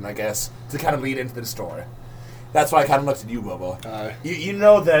lesson, I guess, to kind of lead into the story. That's why I kind of looked at you, Bobo. You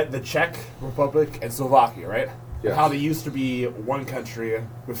know that the Czech Republic and Slovakia, right? Yes. How they used to be one country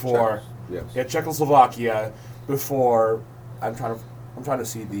before. Yes. Yeah, Czechoslovakia before. I'm trying to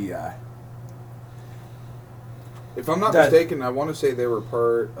see the. If I'm not mistaken, I want to say they were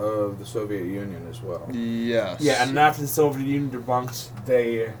part of the Soviet Union as well. Yes. Yeah, and after the Soviet Union debunked,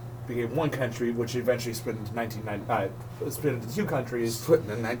 they became one country, which eventually split into 2 countries. Split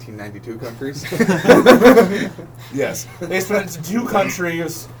into 1992 countries? Yes. They split into 2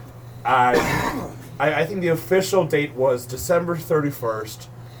 countries. I think the official date was December 31st,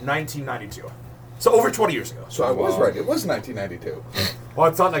 1992. So over 20 years ago. So I was right. It was 1992. Well,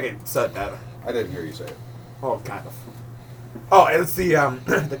 it's not like I said that. I didn't hear you say it. Oh, kind of. Oh, and it's the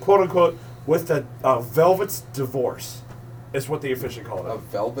the quote-unquote with the Velvet's divorce is what they officially call A it.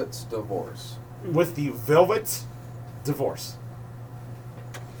 Velvet's divorce. With the Velvet divorce.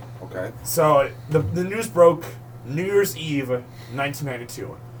 Okay. So the news broke New Year's Eve,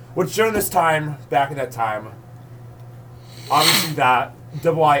 1992. Which during this time, back in that time, obviously that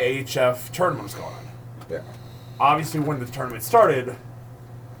IIHF tournament was going on. Yeah. Obviously when the tournament started,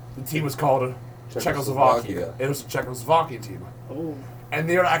 the team was called Czechoslovakia. It was a Czechoslovakian team. Oh. And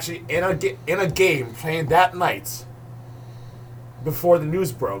they were actually in a game playing that night before the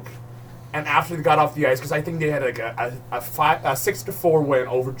news broke. And after they got off the ice, because I think they had like a 6-4 win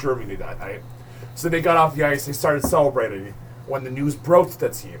over Germany that night. So they got off the ice, they started celebrating when the news broke to the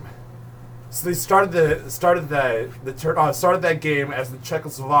team. So they started that game as the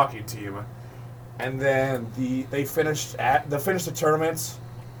Czechoslovakian team, and then they finished the tournament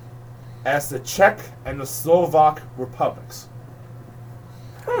as the Czech and the Slovak republics.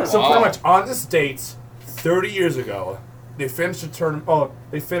 So pretty much on this date, 30 years ago, they finished the tournament. Oh,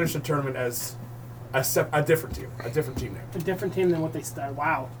 they finished the tournament as a different team name. A different team than what they started.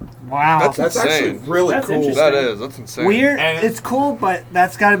 Wow. Wow. That's actually insane. really That's cool. interesting. That is. That's insane. Weird. And- It's cool, but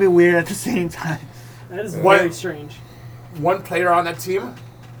that's got to be weird at the same time. That is What? very strange. One player on that team,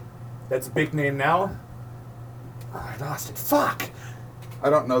 that's a big name now. Oh, I lost it. Fuck. I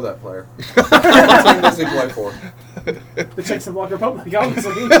don't know that player. What team does he play for? The Czechoslovak Republic,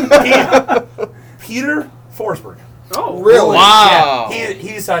 obviously. Peter Forsberg. Oh, Really? Wow. Yeah,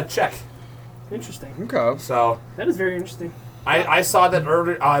 he's Czech. Interesting. Okay. So That is very interesting. I saw that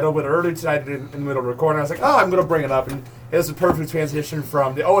earlier, a little bit earlier tonight in the middle of recording. I was like, oh, I'm going to bring it up. And it was a perfect transition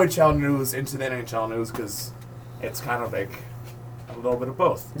from the OHL news into the NHL news because it's kind of like a little bit of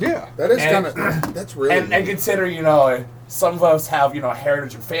both. Yeah. That is kind of, that's really And consider, some of us have,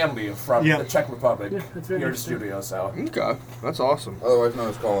 heritage and family from the Czech Republic Yeah, that's very here in the interesting. studio, so. Okay. That's awesome. Otherwise known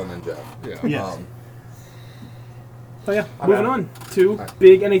as Colin and Jeff. Yeah. Yes. Oh yeah, I'm moving out. on to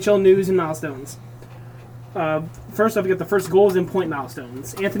big NHL news and milestones. First off, we got the first goals and point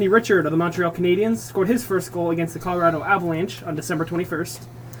milestones. Anthony Richard of the Montreal Canadiens scored his first goal against the Colorado Avalanche on December 21st.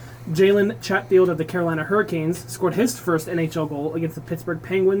 Jalen Chatfield of the Carolina Hurricanes scored his first NHL goal against the Pittsburgh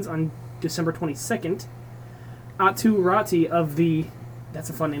Penguins on December 22nd. Atu Ratti of the... That's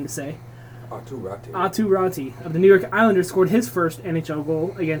a fun name to say. Atu Ratti of the New York Islanders scored his first NHL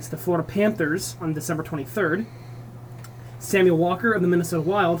goal against the Florida Panthers on December 23rd. Samuel Walker of the Minnesota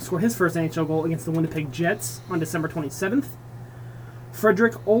Wild scored his first NHL goal against the Winnipeg Jets on December 27th.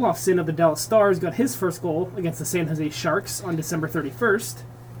 Frederick Olofsson of the Dallas Stars got his first goal against the San Jose Sharks on December 31st.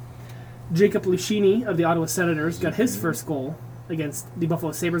 Jacob Lucchini of the Ottawa Senators got his first goal against the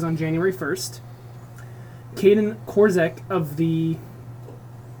Buffalo Sabres on January 1st. Caden Korzek of the...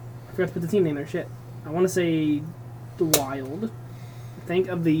 I forgot to put the team name there, shit. I want to say the Wild. I think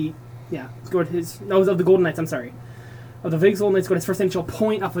of the... Yeah, scored his... That was of the Golden Knights, I'm sorry. Of the Vegas Golden Knights got his first NHL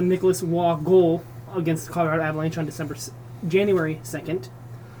point off a Nicholas Waugh goal against the Colorado Avalanche on January 2nd.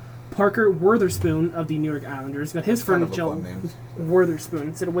 Parker Witherspoon of the New York Islanders got his first NHL... Witherspoon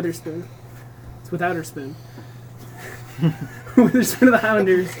instead of Witherspoon. It's without her spoon. Witherspoon of the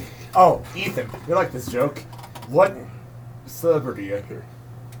Islanders. Oh, Ethan, you like this joke. What celebrity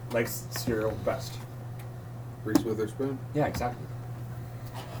likes cereal best? Reese Witherspoon. Yeah, exactly.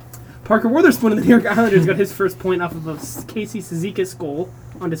 Parker Witherspoon of the New York Islanders got his first point off of a Casey Cizikas goal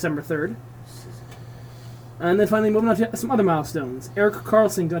on December 3rd. And then finally moving on to some other milestones. Erik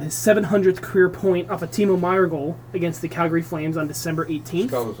Karlsson got his 700th career point off a Timo Meier goal against the Calgary Flames on December 18th.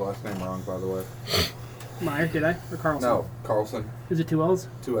 Spelled his last name wrong, by the way. Meier, did I? Or Karlsson? No, Carlson. Is it two L's?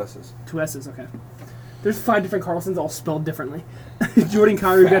 2 S's. 2 S's, okay. There's 5 different Carlsons, all spelled differently. Jordan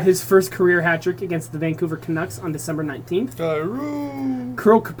Kyrou got his first career hat trick against the Vancouver Canucks on December 19th.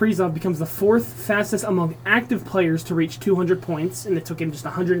 Kirill Kaprizov becomes the 4th fastest among active players to reach 200 points, and it took him just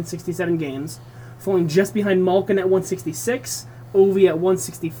 167 games, falling just behind Malkin at 166, Ovi at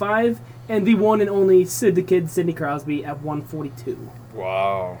 165, and the one and only Sid the Kid, Sidney Crosby, at 142.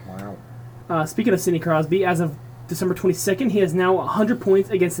 Wow. Speaking of Sidney Crosby, as of December 22nd, he has now 100 points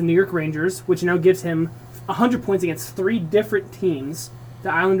against the New York Rangers, which now gives him 100 points against 3 different teams,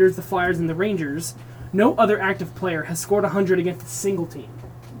 the Islanders, the Flyers, and the Rangers. No other active player has scored 100 against a single team.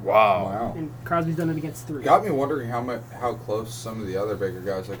 Wow. And Crosby's done it against 3. Got me wondering how close some of the other bigger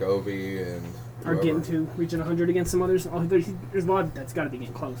guys like Ovi and Are whoever. getting to reaching 100 against some others. Oh, there's a lot that's got to be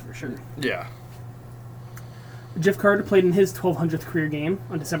getting close for sure. Yeah. Jeff Carter played in his 1200th career game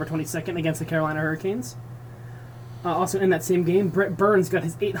on December 22nd against the Carolina Hurricanes. Also in that same game, Brett Burns got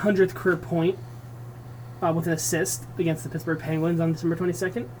his 800th career point with an assist against the Pittsburgh Penguins on December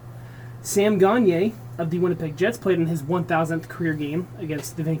 22nd. Sam Gagner of the Winnipeg Jets played in his 1000th career game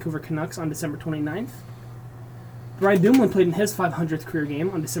against the Vancouver Canucks on December 29th. Brian Dumoulin played in his 500th career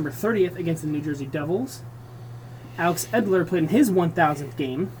game on December 30th against the New Jersey Devils. Alex Edler played in his 1000th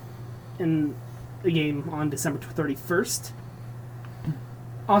game in the game on December 31st.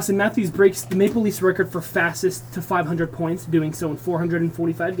 Austin Matthews breaks the Maple Leafs record for fastest to 500 points, doing so in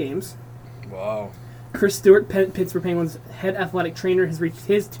 445 games. Wow. Chris Stewart, Pittsburgh Penguins head athletic trainer, has reached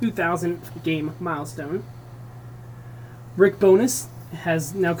his 2,000th game milestone. Rick Bowness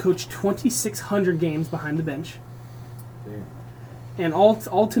has now coached 2,600 games behind the bench. Damn. And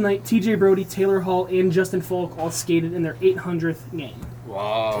all tonight, TJ Brody, Taylor Hall, and Justin Falk all skated in their 800th game.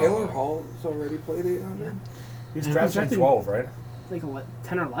 Wow. Taylor Hall's already played 800? He's drafted in 12, right? Like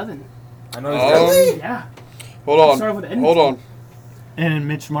 10 or 11. I know he's Yeah. Hold Start with on. Edmonton. Hold on. And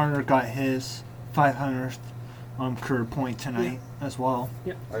Mitch Marner got his 500th career point tonight as well.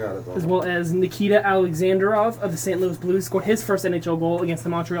 I got it. As well as Nikita Alexandrov of the St. Louis Blues scored his first NHL goal against the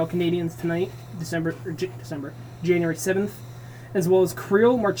Montreal Canadiens tonight, January 7th. As well as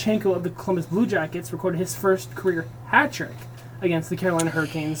Kirill Marchenko of the Columbus Blue Jackets recorded his first career hat trick against the Carolina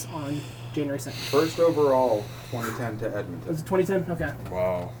Hurricanes on January 2nd. First overall, 2010 to Edmonton. Was it 2010? Okay.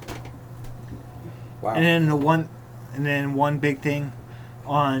 Wow. Wow. And then one big thing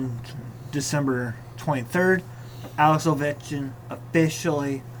on December 23rd, Alex Ovechkin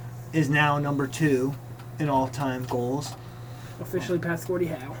officially is now number 2 in all-time goals. Officially past Gordie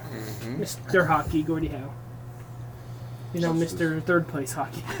Howe. Mr. Hockey, Gordie Howe. You know, Mr. Third Place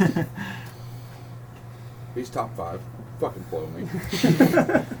Hockey. He's top 5. fucking blow me.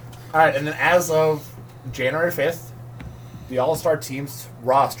 All right, and then as of January 5th, the All-Star team's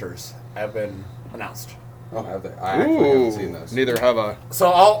rosters have been announced. Oh, have they? I actually haven't seen this. Neither have I. So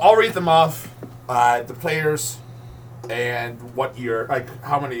I'll read them off, the players, and what year, like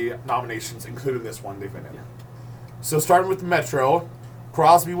how many nominations, including this one, they've been in. So starting with the Metro,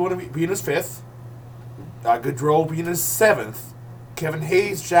 Crosby being his 5th, Gaudreau being his 7th, Kevin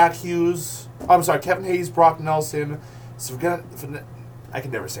Hayes, Kevin Hayes, Brock Nelson, I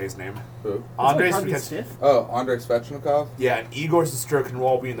can never say his name. Who? Andrei Svechnikov? Yeah, and Igor Shesterkin will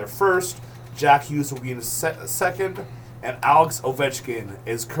all be in their 1st, Jack Hughes will be in his 2nd, and Alex Ovechkin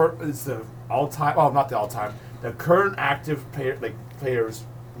is the all-time, well, not the all-time, the current active players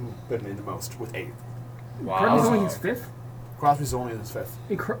who've been in the most with 8. Wow. Crosby's only his 5th? Crosby's only in his 5th.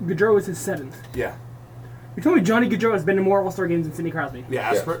 And Gaudreau is his 7th. Yeah. You told me Johnny Gaudreau has been in more All-Star games than Sidney Crosby. Yeah,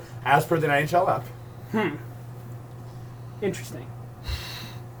 as per the NHL app. Interesting.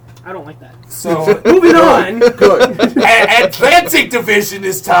 I don't like that. So moving on. Good. Atlantic Division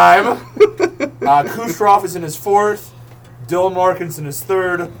this time. Kucherov is in his 4th. Dylan Larkin's in his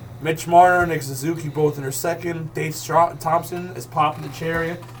 3rd. Mitch Marner and Nick Suzuki both in their 2nd. Dave Thompson is popping the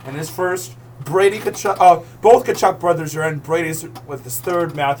cherry in his 1st. Brady Kachuk, both Kachuk brothers are in. Brady's with his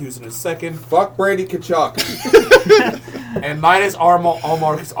 3rd. Matthews in his 2nd. Fuck Brady Kachuk. And Linus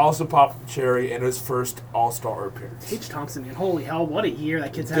Allmark is also popped the cherry in his 1st All-Star appearance. H. Thompson, man, holy hell, what a year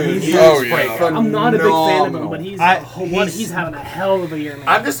that kid's having. Dude, yeah. I'm not a big fan of him, but he's having a hell of a year, man.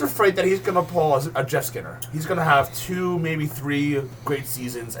 I'm just afraid that he's going to pull a Jeff Skinner. He's going to have 2, maybe 3 great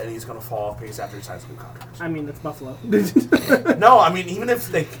seasons, and he's going to fall off pace after he signs a new contract. I mean, that's Buffalo. No, I mean, even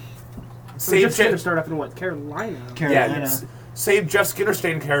if they... Jeff Skinner start up in what? Carolina. Yeah, save Jeff Skinner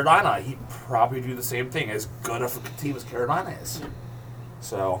stayed in Carolina, he'd probably do the same thing. As good of a team as Carolina is. Yeah.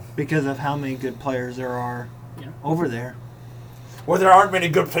 So because of how many good players there are over there. Well, there aren't many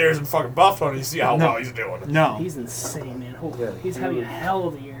good players in fucking Buffalo, and you see how well he's doing. No. He's insane, man. He's having a hell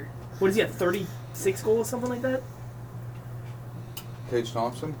of a year. What is he at, 36 goals, something like that? Tage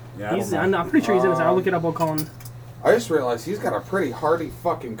Thompson? Yeah, I'm pretty sure he's in his. I'll look it up, I'll call him. I just realized he's got a pretty hardy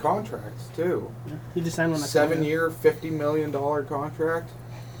fucking contract, too. Yeah, he just signed one. 7-year, $50 million contract.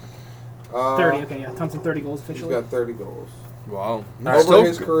 30, okay, yeah. Thompson 30 goals officially. He's got 30 goals. Wow. Over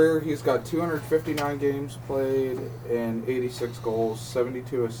his career, he's got 259 games played and 86 goals,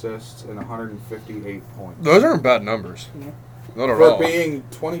 72 assists, and 158 points. Those aren't bad numbers. Yeah. Not at For all. being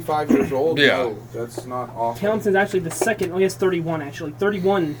 25 years old, no, that's not awful. Thompson's actually the second. Oh, he has 31, actually.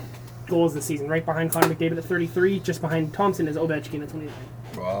 31 goals this season, right behind Connor McDavid at 33. Just behind Thompson is Ovechkin at 29.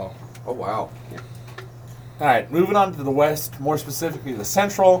 Wow. Oh, wow. Yeah. All right, moving on to the West, more specifically the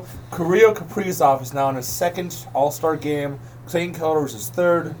Central. Kirill Kaprizov is now in his 2nd All-Star game. Clayton Keller is his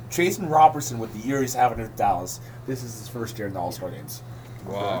 3rd. Jason Robertson with the year he's having in Dallas. This is his 1st year in the All-Star games.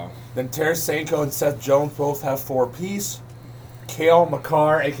 Wow. Then Tarasenko and Seth Jones both have 4 apiece. Cale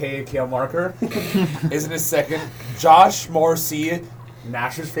Makar, a.k.a. Cale Marker, is in his 2nd. Josh Morrissey,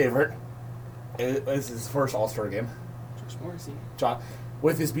 Nash's favorite, is his 1st All-Star game. Josh Morrissey.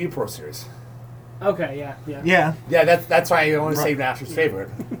 With his B Pro series. Okay, yeah. Yeah, that's why I want to say Nash's favorite.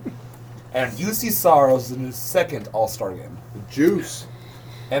 And UC Saros is in his 2nd All-Star game. Juice.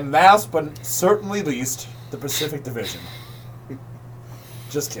 And last but certainly least, the Pacific Division.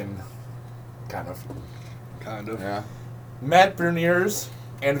 Just kidding. Kind of. Yeah. Matt Berniers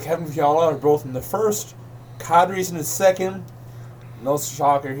and Kevin Fiala are both in the 1st. Kadri's in his 2nd. No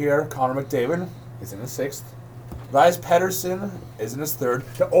shocker here. Connor McDavid is in his 6th. Elias Pettersson is in his 3rd.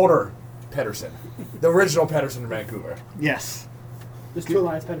 The older Pettersson. The original Pettersson in Vancouver. Yes. There's 2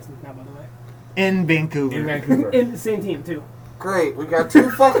 Elias Pettersson now, by the way. In Vancouver. In the same team, too. Great. We got 2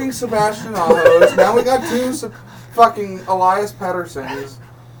 fucking Sebastian Ahos. Now we got 2 fucking Elias Petterssons.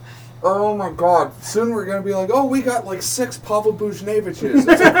 Oh my god. Soon we're going to be like, oh, we got like 6 Pavel Buchneviches.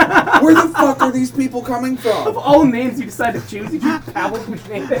 Like, where the fuck are these people coming Of from? all names you decide to choose, you choose Pavel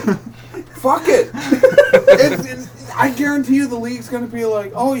Buchnevic. Fuck it. I guarantee you the league's going to be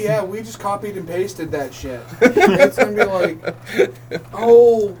like, oh yeah, we just copied and pasted that shit. It's going to be like,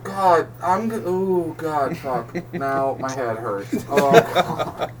 oh god, oh god, fuck. Now my head hurts.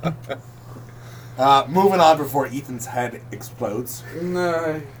 Oh god. Moving on before Ethan's head explodes.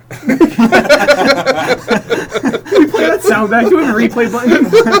 No. Can we play that sound back? Do we have a replay button?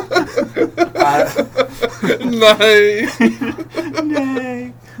 Nay.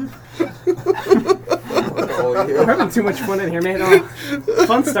 We're having too much fun in here, man. Oh,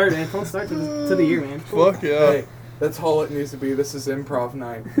 fun start, man. Fun start to the year, man. Fuck yeah. Hey, that's all it needs to be. This is improv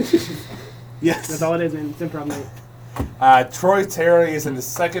night. Yes. That's all it is, man. It's improv night. Troy Terry is in the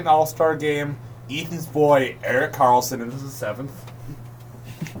 2nd All-Star game. Ethan's boy Eric Carlson is the 7th.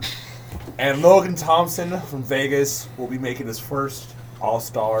 And Logan Thompson from Vegas will be making his first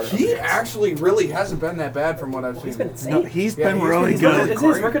All-Star. He actually really hasn't been that bad from what I've seen. He's been insane. No, he's been really Isn't good. his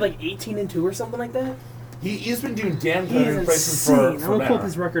record like 18-2 or something like that? He's been doing damn He good is in places insane. for I'm gonna pull up that.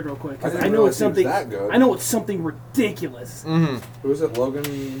 his record real quick I because didn't I know realize it's he was something. that good. I know it's something ridiculous. Who is it?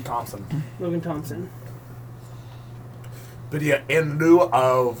 Logan Thompson. Logan Thompson. But yeah, in lieu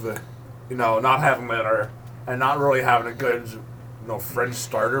of, not having that and not really having a good, French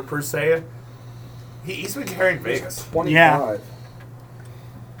starter per se, he's been carrying Vegas. 25. Yeah.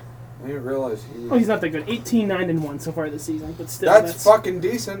 I didn't realize he was... Oh, he's not that good. 18-9-1 so far this season, but still, That's fucking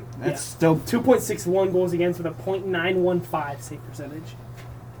decent. That's still 2.61 goals against with a .915 save percentage.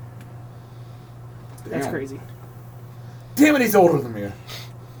 That's Damn. crazy. Damn it, he's older than me.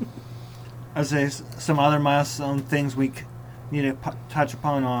 I'd say some other milestone things we need to touch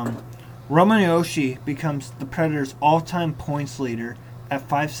upon. Roman Yoshi becomes the Predators' all-time points leader at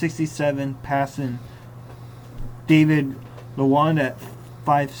 567, passing David Lewand at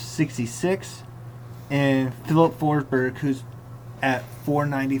 566, and Philip Forsberg, who's at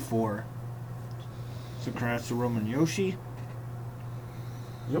 494. So congrats to Roman Yoshi.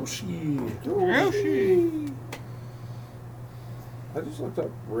 Yoshi. I just looked up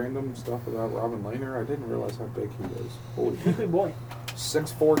random stuff about Robin Lehner. I didn't realize how big he was. Holy He's a big boy.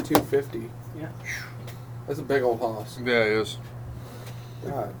 6'4", 250. Yeah. That's a big old hoss. Yeah, he is.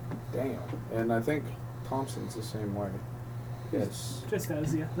 God damn. And I think Thompson's the same way. Yes. Just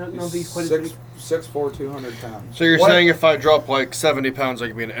as, yeah. Not these quite as Six, big. 6'4", 200 pounds. So you're What? saying if I drop like 70 pounds, I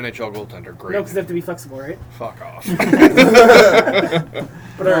can be an NHL goaltender? Great. No, because they have to be flexible, right? Fuck off.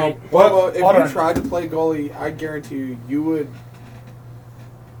 But alright. Well, if Hold you on. tried to play goalie, I guarantee you would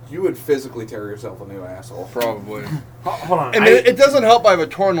physically tear yourself a new asshole. Probably. Hold on. And it doesn't help. I have a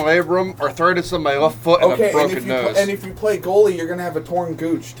torn labrum, arthritis in my left foot, and a Okay, broken nose. and if you play goalie, you're gonna have a torn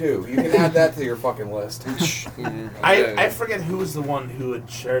gooch too. You can add that to your fucking list. I forget who was the one who had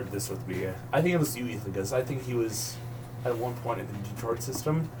shared this with me. I think it was you, Ethan, because I think he was at one point in the Detroit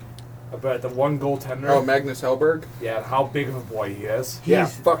system about the one goaltender. Oh, Magnus Hellberg. Yeah, how big of a boy he is. Yeah,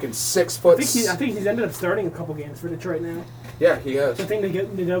 He's- fucking 6 I foot. think he's ended up starting a couple games for Detroit now. Yeah, he is. I think They've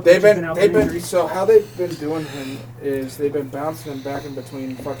been out with injury. so how they've been doing him is they've been bouncing him back in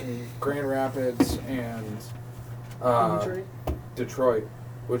between fucking Grand Rapids and Detroit. Detroit,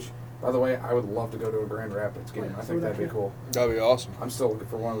 which by the way I would love to go to a Grand Rapids game. Yeah, I so think would that'd I, be yeah. cool. That'd be awesome. I'm still looking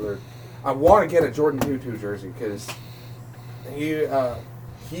for one of their. I want to get a Jordan 2-2 jersey because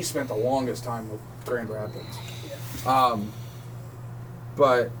he spent the longest time with Grand Rapids.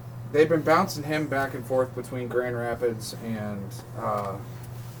 But they've been bouncing him back and forth between Grand Rapids and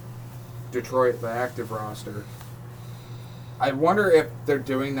Detroit, the active roster. I wonder if they're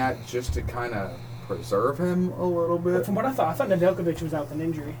doing that just to kind of preserve him a little But bit. from what I thought Nedeljkovic was out with an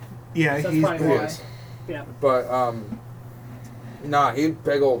injury. Yeah, So that's he's. probably He why. is. Yeah. But nah, he's a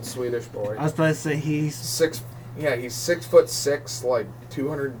big old Swedish boy. I was about to say he's. He's 6'6", like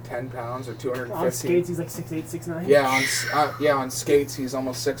 210 pounds or 215. On skates, he's like 6'8", 6'9". Yeah, on skates he's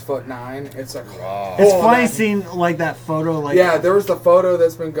almost 6'9". It's like Wow. It's oh, funny man. seeing like that photo. Like Yeah, there was the photo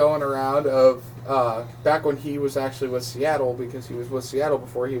that's been going around of back when he was actually with Seattle, because he was with Seattle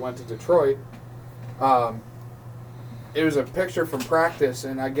before he went to Detroit. It was a picture from practice,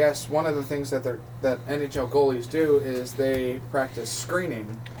 and I guess one of the things that NHL goalies do is they practice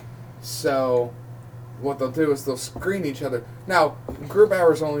screening. So what they'll do is they'll screen each other. Now,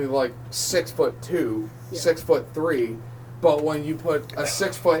 Grubauer's only like 6'2", 6'3", but when you put a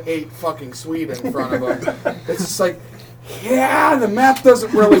 6'8" fucking Swede in front of him, it's just like, yeah, the math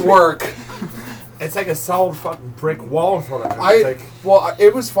doesn't really work. It's like a solid fucking brick wall in front of him. It's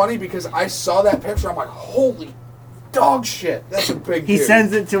It was funny because I saw that picture. I'm like, holy dog shit, that's a big he dude.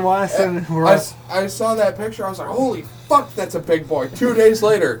 sends it to us, and we're. I saw that picture. I was like, holy fuck, that's a big boy. 2 days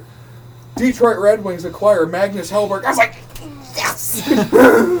later, Detroit Red Wings acquire Magnus Hellberg. I was like, yes!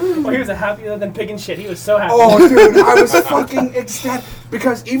 Well, he was a happier than pig and shit. He was so happy. Oh, dude, I was fucking ecstatic.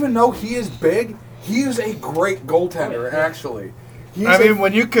 Because even though he is big, he is a great goaltender, actually.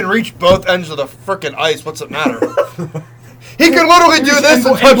 When you can reach both ends of the frickin' ice, what's it matter? He could literally do this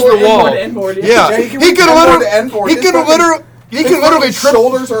and touch the wall. Inboard, Yeah, he he can could reach end to literally. end. He could literally. He His can literally fucking trip.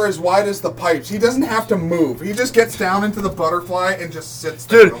 shoulders are as wide as the pipes. He doesn't have to move. He just gets down into the butterfly and just sits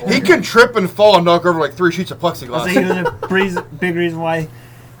there. Dude, he can trip and fall and knock over like 3 sheets of plexiglass. I think it was a big reason why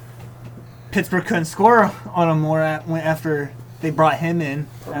Pittsburgh couldn't score on him more after they brought him in.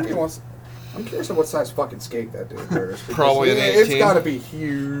 I'm curious of what size fucking skate that dude wears. because Probably an It's 18. got to be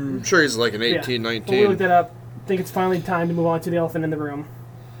huge. I'm sure he's like an Yeah. 18, But we 19. looked that up. I think it's finally time to move on to the elephant in the room.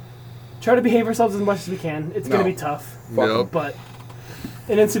 try to behave ourselves as much as we can. It's going to be tough. Yep. But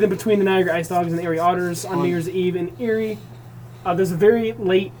an incident between the Niagara Ice Dogs and the Erie Otters on New Year's Eve in Erie. There's a very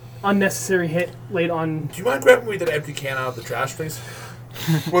late, unnecessary hit late on. Do you mind grabbing me that empty can out of the trash, please?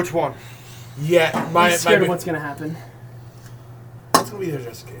 Which one? Yeah, I'm scared of what's going to happen. It's going to be there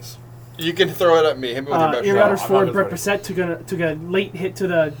just in case. You can throw it at me. Hit me with your best Erie shot. Otters forward Brett Brissett took a late hit to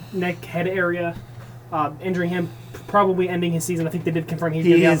the neck head area, injuring him, probably ending his season. I think they did confirm he's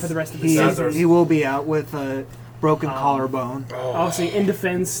going to be out for the rest of the season. He will be out with a broken collarbone. Obviously, in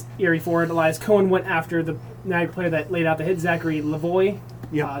defense, Erie forward Elias Cohen went after the Niagara player that laid out the hit, Zachary Lavoie.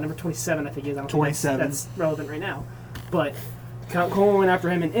 Number 27, I think he is. I don't 27. think that's relevant right now. But Cohen went after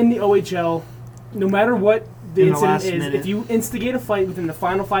him, and in the OHL, no matter what the incident is, if you instigate a fight within the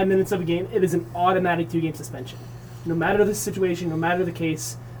final 5 minutes of a game, it is an automatic 2-game suspension. No matter the situation, no matter the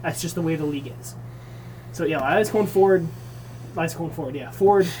case, that's just the way the league is. So, yeah, Elias Cohen forward, Elias Cohen for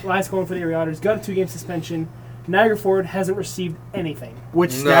the Erie Otters, got a 2-game suspension. Niagara forward hasn't received anything.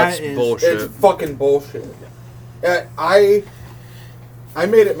 Which that's that is bullshit. It's fucking bullshit. I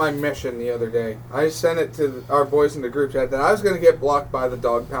made it my mission the other day. I sent it to our boys in the group chat that I was going to get blocked by the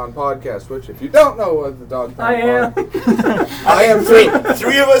Dog Pound podcast, which if you don't know what the Dog Pound I am too.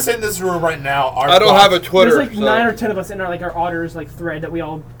 Three of us in this room right now are I don't have a Twitter. There's like 9 or 10 of us in our Otters thread that we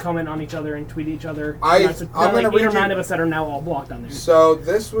all comment on each other and tweet each other. I'm like going to 8 or 9 of us that are now all blocked on there. So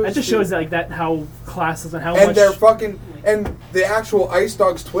this was... That just shows how classless and how and much... they're fucking... And the actual Ice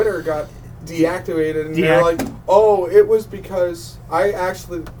Dogs Twitter got deactivated, and they're like, oh, it was because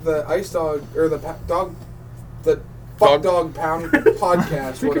the Ice Dog, or the Fuck Dog Pound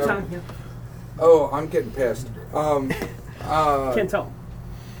podcast, Take your whatever. time, yeah. Oh, I'm getting pissed. Can't tell.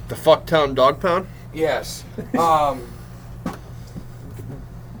 The Fucktown Dog Pound? Yes.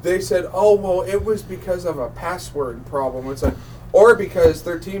 They said, oh, well, it was because of a password problem. It's like, or because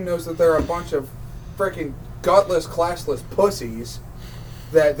their team knows that they're a bunch of freaking gutless, classless pussies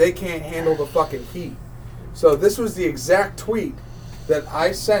that they can't handle the fucking heat. So this was the exact tweet that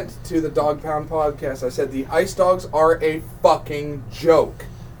I sent to the Dog Pound podcast. I said, the Ice Dogs are a fucking joke.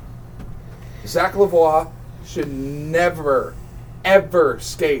 Zach Lavoie should never, ever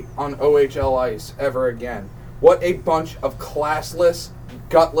skate on OHL ice ever again. What a bunch of classless,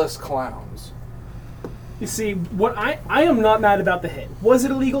 gutless clowns. You see, what I am not mad about the hit. Was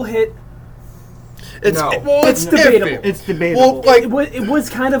it a legal hit? It's debatable. Iffy. It's debatable. Well, It was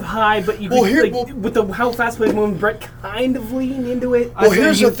kind of high, but you could, with how fast players moving, Brett kind of leaned into it. Well,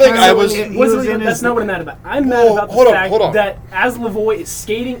 here's the thing. That's not what I'm mad about. I'm mad about the fact that as Lavoie is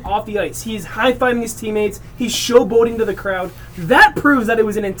skating off the ice, he's high-fiving his teammates, he's showboating to the crowd. That proves that it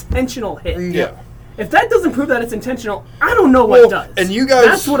was an intentional hit. Yeah. If that doesn't prove that it's intentional, I don't know what does. And you guys,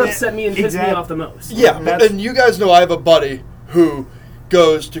 that's what upset me and pissed me off the most. Yeah, and you guys know I have a buddy who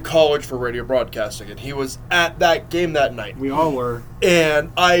goes to college for radio broadcasting, and he was at that game that night. We all were.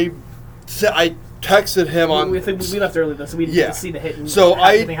 And I texted him on... We left early, though, so we didn't see the hit. And so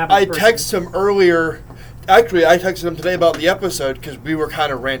I texted him earlier. Actually, I texted him today about the episode because we were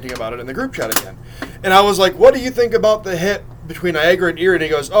kind of ranting about it in the group chat again. And I was like, what do you think about the hit between Niagara and Erie? And he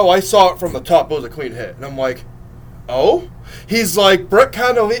goes, oh, I saw it from the top. It was a clean hit. And I'm like, oh? He's like, Brett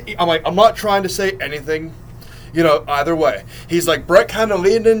kind of... I'm like, I'm not trying to say anything, either way. He's like, Brett kind of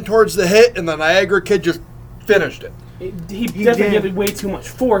leaned in towards the hit, and the Niagara kid just finished it. He definitely gave it way too much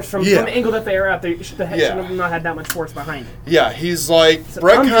force from the angle that they were at. The head should have not had that much force behind it. Yeah, he's like, so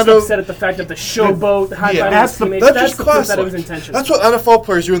Brett I'm kind just of upset at the fact that the showboat, the high five that's just classic. That it was intentional. That's what NFL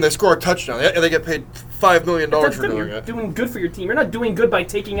players do when they score a touchdown. They get paid $5 million for doing You're it. doing good for your team. You're not doing good by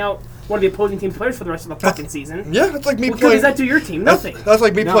taking out one of the opposing team's players for the rest of the fucking season. Yeah, that's like me What playing. good does that do your team? Nothing. That's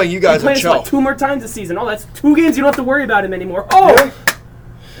like me playing you guys at Chell. 2 more times this season. Oh, that's 2 games. You don't have to worry about him anymore. Oh.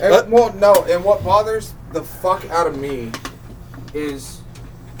 And what bothers the fuck out of me is,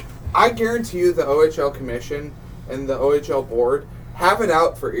 I guarantee you the OHL Commission and the OHL Board have it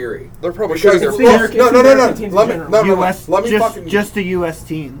out for Erie. They're probably because shooting no. Let me fucking just the U.S.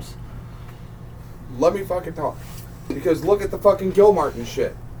 teams. Let me fucking talk. Because look at the fucking Gilmartin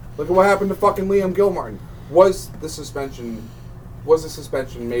shit. Look at what happened to fucking Liam Gilmartin. Was the suspension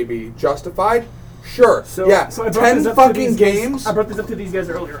maybe justified? Sure. So I 10 fucking games. I brought this up to these guys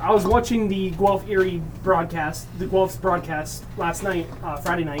earlier. I was watching the Guelph-Erie broadcast, last night,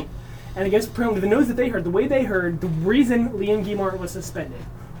 Friday night, and I guess apparently the news that they heard, the way they heard, the reason Liam Gilmartin was suspended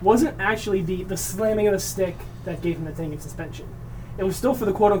wasn't actually the slamming of the stick that gave him the 10-game suspension. It was still for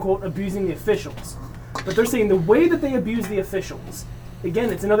the quote-unquote abusing the officials. But they're saying the way that they abuse the officials,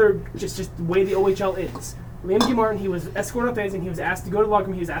 again, it's another just the way the OHL is. Liam Gilmartin, he was escorted off the ice and he was asked to go to the locker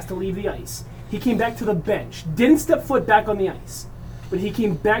room, he was asked to leave the ice. He came back to the bench, didn't step foot back on the ice. but he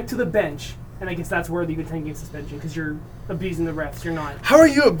came back to the bench, and I guess that's where you get 10-game suspension because you're abusing the refs. You're not. How are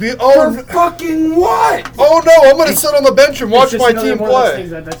you abusing? For fucking what? Oh no! I'm gonna sit on the bench and watch It's just my another team one of those play.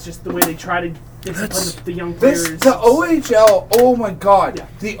 things that's just the way they try to discipline the young players. The OHL, oh my god. Yeah.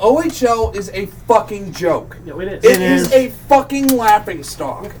 The OHL is a fucking joke. No, it is. It is a fucking laughing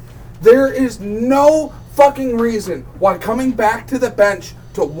stock. There is no fucking reason why coming back to the bench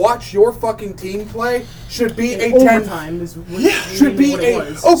to watch your fucking team play should be a 10 overtime is what, should be what it a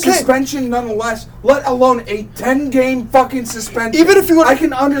was. suspension nonetheless, let alone a 10-game fucking suspension. Even if you would- I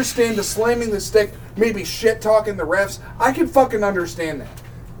can understand the slamming the stick, maybe shit talking the refs. I can fucking understand that.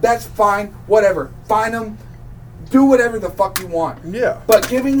 That's fine, whatever. Fine them. Do whatever the fuck you want. Yeah. But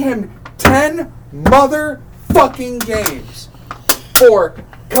giving him 10 motherfucking games for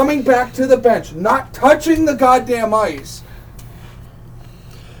coming back to the bench, not touching the goddamn ice,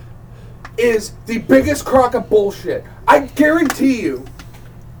 is the biggest crock of bullshit. I guarantee you,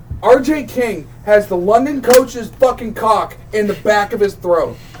 RJ King has the London coach's fucking cock in the back of his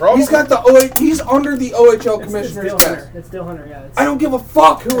throat. Probably. He's got he's under the OHL commissioner's Dale desk. Hunter. It's Dale Hunter, yeah. I don't give a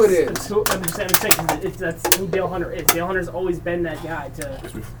fuck who it It's is. who, I'm just saying, that's who Dale Hunter is. Dale Hunter's always been that guy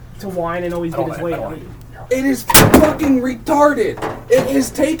to whine and always get his way. It is fucking retarded. It has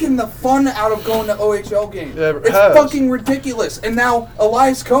taken the fun out of going to OHL games. Yeah, it It's has. fucking ridiculous. And now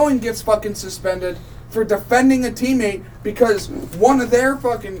Elias Cohen gets fucking suspended for defending a teammate because one of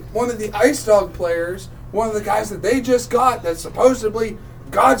the Ice Dog players, one of the guys that they just got that's supposedly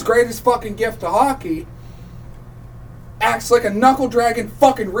God's greatest fucking gift to hockey, acts like a knuckle dragging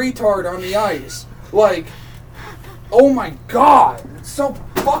fucking retard on the ice. Like, oh my god, it's so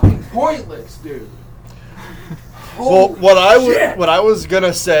fucking pointless, dude. Well, Holy shit. what I was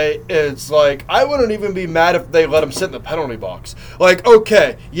gonna say is like I wouldn't even be mad if they let him sit in the penalty box. Like,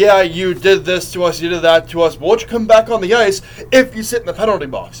 okay, yeah, you did this to us, you did that to us, but won't you come back on the ice if you sit in the penalty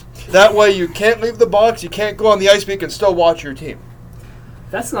box? That way, you can't leave the box, you can't go on the ice, but you can still watch your team.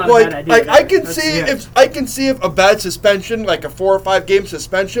 That's not Like, a bad idea. like I either. can That's- see if a bad suspension, like a 4 or 5 game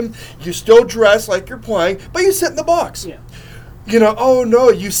suspension, you still dress like you're playing, but you sit in the box. Yeah. You know, oh no,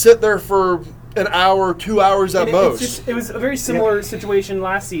 you sit there for an hour, 2 hours at And most. it was a very similar situation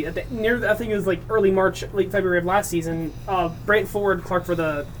last season. I think it was like early March, late February of last season. Brent Clark for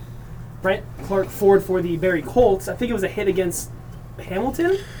the Barrie Colts. I think it was a hit against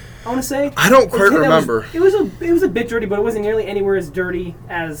Hamilton. I want to say. I don't It was a quite hit that remember. It was a bit dirty, but it wasn't nearly anywhere as dirty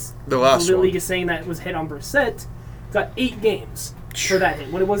as The last the one. league is saying that it was hit on Brissett. Got 8 games for that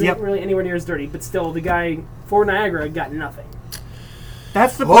hit when it wasn't Yep. really anywhere near as dirty. But still, the guy for Niagara got nothing.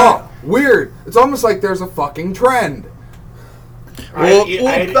 That's the part. Oh, weird. It's almost like there's a fucking trend. Well,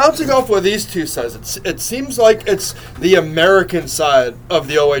 bouncing off what these two says, it seems like it's the American side of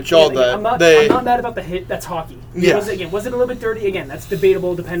the OHL Yeah, that I'm not mad about the hit. That's hockey. Yeah. Was it a little bit dirty? Again, that's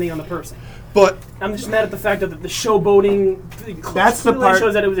debatable depending on the person. But I'm just mad at the fact that the showboating. That's the clearly part-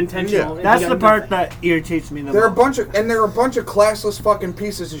 shows that it was intentional. Yeah. and That's he the got part nothing. that irritates me the There are a most. bunch of classless fucking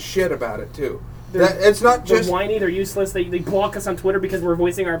pieces of shit about it too. It's not They're just whiny. They're useless. They block us on Twitter because we're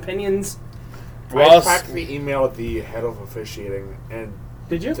voicing our opinions. I Ross, practically emailed the head of officiating, and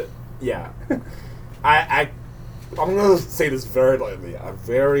Did you? yeah, I'm gonna say this very lightly. A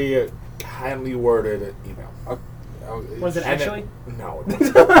very kindly worded email. Was it And then- actually? No,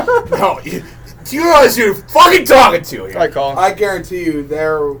 no. Do you realize who you're fucking talking to here? hi, Colin. I guarantee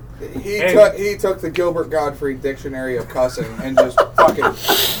you he took the Gilbert Gottfried dictionary of cussing and just fucking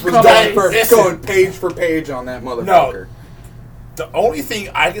was going page for page on that motherfucker. The only thing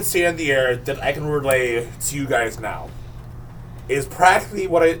I can say on the air that I can relay to you guys now is practically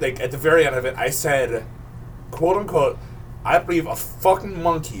what I like. At the very end of it, I said, "quote unquote," I believe a fucking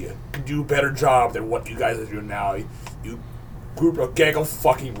monkey can do a better job than what you guys are doing now. You group of gaggle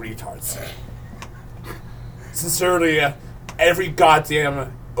fucking retards. Sincerely, every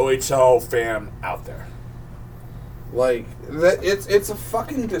goddamn OHL fan out there. Like it's a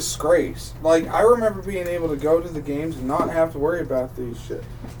fucking disgrace. Like I remember being able to go to the games and not have to worry about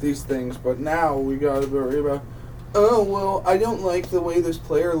these things, but now we gotta worry about. Oh well, I don't like the way this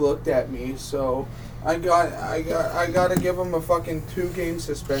player looked at me, so I gotta give him a fucking 2-game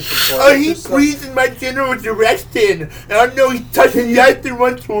suspension for it. Oh, It's he just like- breathed in my general direction. And I know he touched me after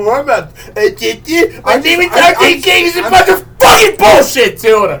one to warm up. I didn't even touch the game. It's a bunch of fucking bullshit,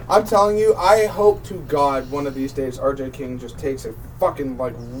 dude. I'm telling you, I hope to God one of these days RJ King just takes a fucking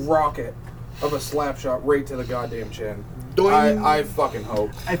like rocket of a slap shot right to the goddamn chin. Doing- I fucking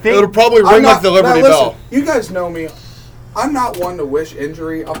hope. I think It'll probably I'm ring not- like the Liberty now, listen, Bell. You guys know me. I'm not one to wish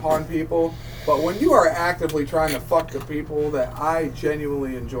injury upon people, but when you are actively trying to fuck the people that I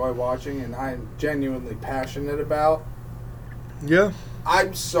genuinely enjoy watching and I'm genuinely passionate about, Yeah.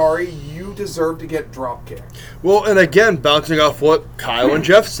 I'm sorry, you deserve to get drop kicked. Well, and again, bouncing off what Kyle and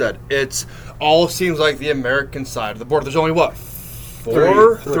Jeff said, it's all seems like the American side of the board. There's only what,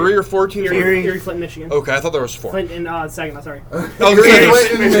 three or 4 teams? Erie, Flint, Michigan. Okay, I thought there was 4. Flint and Saginaw. Sorry.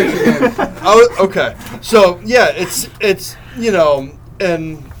 Okay, so yeah, it's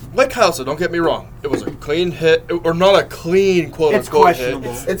and like Kyle said, don't get me wrong, it was a clean hit, or not a clean quote It's unquote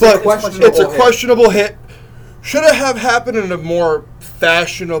questionable. hit. It's a questionable It's a questionable hit. Should it have happened in a more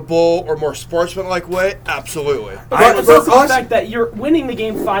fashionable or more sportsmanlike way? Absolutely. But it's also the fact that you're winning the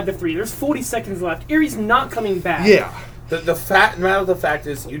game 5-3. There's 40 seconds left. Erie's not coming back. Yeah. The fact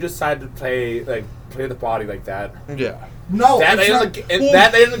is you decided to play the body like that. Yeah. No, That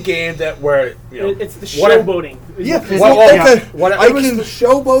in the game that where it's the showboating. Yeah. It was the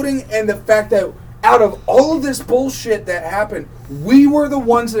showboating and the fact that out of all of this bullshit that happened, we were the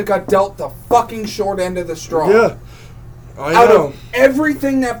ones that got dealt the fucking short end of the straw. Yeah. I Out know. of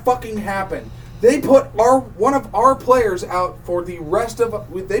everything that fucking happened, they put one of our players out for the rest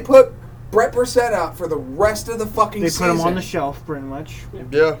of. They put Brett Brissett out for the rest of the fucking season. They put him on the shelf, pretty much.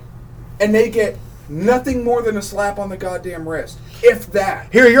 Yeah. And they get nothing more than a slap on the goddamn wrist, if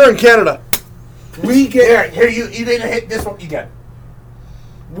that. Here, you're in Canada. We get here you didn't hit this one. You get.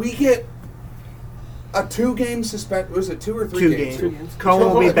 We get a 2-game suspension. Was it 2 or 3 2 games? 2 games.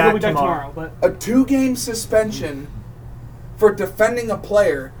 Cohen will be back tomorrow. But A 2-game suspension for defending a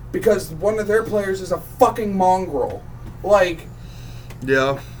player because one of their players is a fucking mongrel. Like,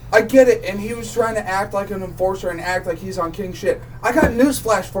 Yeah. I get it, and he was trying to act like an enforcer and act like he's on king shit. I got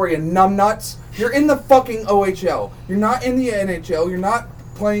newsflash for you, numbnuts. You're in the fucking OHL. You're not in the NHL. You're not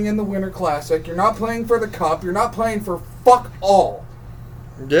playing in the Winter Classic. You're not playing for the Cup. You're not playing for fuck all.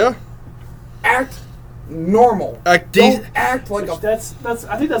 Yeah. Act normal. Act Don't act like a... that's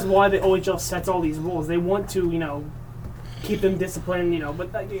I think that's why the OHL sets all these rules. They want to, keep them disciplined,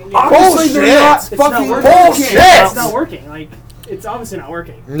 but Obviously, they're not it's fucking not working. bullshit. It's not working. Like, it's obviously not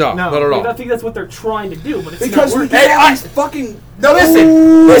working. No, not at all. I think that's what they're trying to do, but it's Because not we working. get all these fucking... No,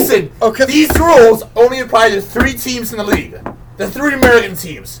 listen. Okay. These rules only apply to 3 teams in the league. The 3 American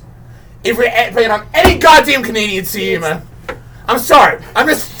teams. If we're playing on any goddamn Canadian team, I'm sorry. I'm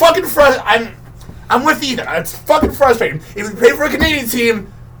just fucking frustrated. I'm with Ethan. It's fucking frustrating. If you play for a Canadian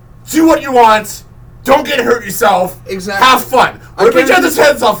team, do what you want. Don't get hurt yourself. Exactly. Have fun. Rip each other's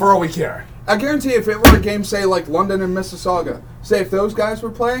heads off for all we care. I guarantee if it were a game, say, like London and Mississauga, say if those guys were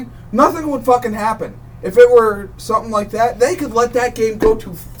playing, nothing would fucking happen. If it were something like that, they could let that game go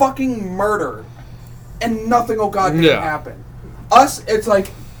to fucking murder, and nothing will goddamn happen. Us, it's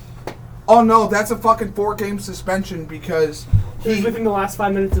like, oh no, that's a fucking 4-game suspension because He's within the last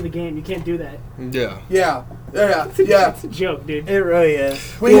 5 minutes of the game. You can't do that. Yeah. It's a joke, dude. It really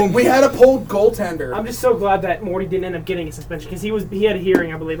is. We had a pulled goaltender. I'm just so glad that Morty didn't end up getting a suspension because he had a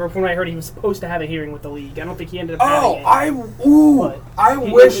hearing, I believe, or from what I heard, he was supposed to have a hearing with the league. I don't think he ended up having it. I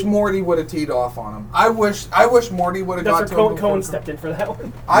wish Morty would have teed off on him. I wish Morty would have got to him. Cohen stepped in for that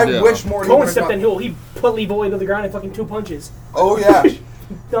one. I wish Morty Cohen would have stepped in. He put Levoy to the ground in fucking 2 punches. Oh yeah.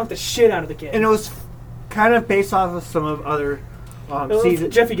 Knocked the shit out of the kid. And it was kind of based off of some of other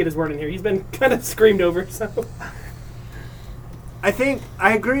seasons. Jeffy get his word in here. He's been kind of screamed over. So I think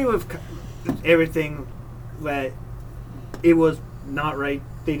I agree with everything that it was not right.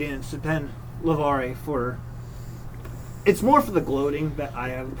 They didn't suspend Lavare for. It's more for the gloating that I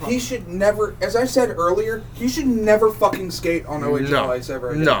have a problem. He should never, as I said earlier, he should never fucking skate on OHL ice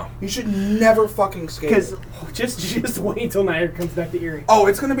ever again. No. He should never fucking skate. because just wait until Niagara comes back to Erie. Oh,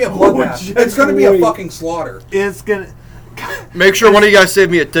 it's gonna be a bloodbath. It's gonna be a fucking slaughter. It's gonna. Make sure one of you guys save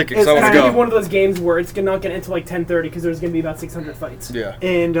me a ticket because I It's want gonna to be go. one of those games where it's not gonna end until like 10:30 because there's gonna be about 600 fights. Yeah.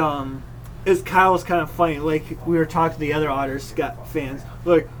 And as Kyle was kind of funny, like we were talking to the other Otters fans,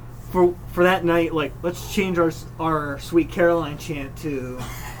 like for that night, like let's change our Sweet Caroline chant to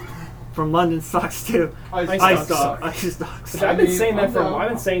from London sucks to Ice Dog. I've been saying that for a while. I've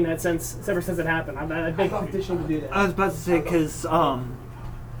been saying that ever since it happened. I've been petitioning to do that. I was about to say because I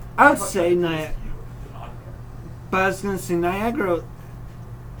would say but I was gonna say Niagara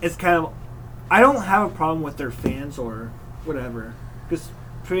is kind of. I don't have a problem with their fans or whatever because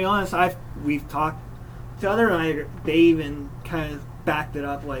to be honest, we've talked to other Niagara. They even kind of backed it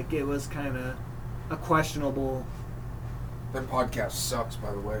up like it was kind of a questionable. Their podcast sucks,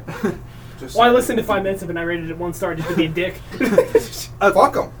 by the way. I listened to 5 minutes of it and I rated it 1 star just to be a dick.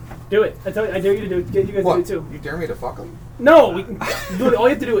 Fuck them. Do it. I dare you to do it. You guys do it too. You dare me to fuck them? No, all you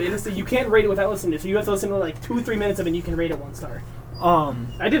have to do is you can't rate it without listening to it. So you have to listen to like 2 or 3 minutes of it and you can rate it 1 star.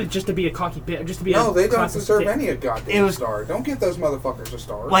 I did it just to be a cocky bitch. Just to be No, they don't classic deserve dick. any a goddamn star. Don't give those motherfuckers a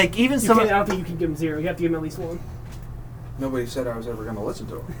star. Like even I don't think you can give them 0. You have to give them at least 1. Nobody said I was ever going to listen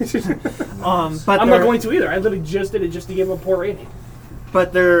to him. But I'm not going to either. I literally just did it just to give him a poor rating.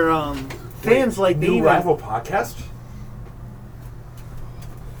 But they're fans like New they rival podcast?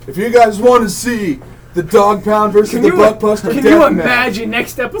 If you guys want to see the Dog Pound versus the Buckbuster Can you imagine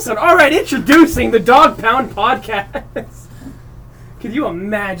next episode? All right, introducing the Dog Pound podcast. Can you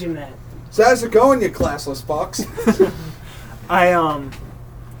imagine that? So how's it going, you classless fucks?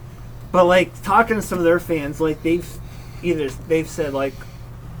 But like talking to some of their fans, like they've said like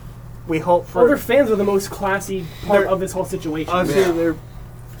we hope for. All their fans are the most classy part of this whole situation. Obviously, they're.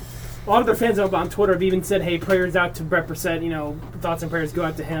 A lot of their fans on Twitter have even said, "Hey, prayers out to Brett Brissett. Thoughts and prayers go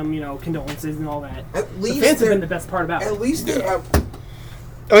out to him. Condolences and all that." At least the fans have been the best part about it. At least they have.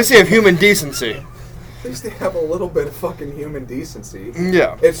 At least they have human decency. At least they have a little bit of fucking human decency.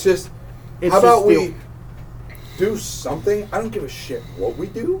 Yeah. It's just. It's how about just we do something? I don't give a shit what we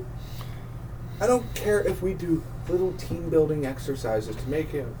do. I don't care if we do little team building exercises to make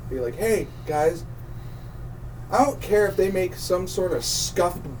him be like, hey, guys. I don't care if they make some sort of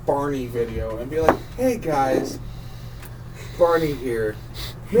scuffed Barney video and be like, hey, guys. Barney here.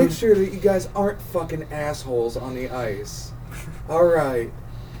 Make sure that you guys aren't fucking assholes on the ice. All right.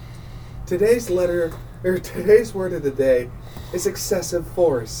 Today's word of the day is excessive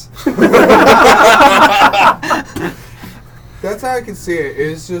force. That's how I can see it.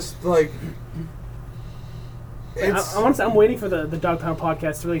 It's just like... I'm waiting for the Dog Pound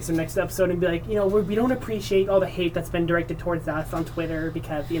podcast to release their next episode and be like, we don't appreciate all the hate that's been directed towards us on Twitter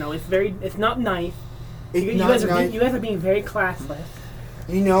because, it's not nice. You guys are being very classless.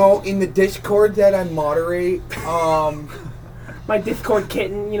 In the Discord that I moderate, my Discord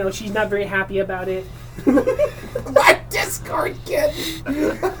kitten, she's not very happy about it. My Discord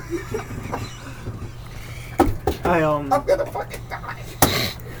kitten! I'm gonna fucking die.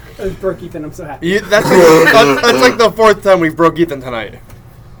 I broke Ethan, I'm so happy. That's like the fourth time we broke Ethan tonight.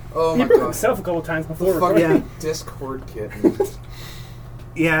 Oh he my broke god. himself a couple times before. Fucking Discord kitten.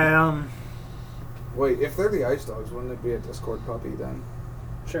 Yeah. Wait, if they're the Ice Dogs, wouldn't it be a Discord puppy then?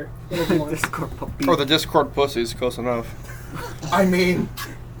 Sure. Discord puppy. Or the Discord pussies, close enough. I mean,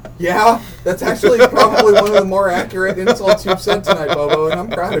 yeah, that's actually probably one of the more accurate insults you've said tonight, Bobo, and I'm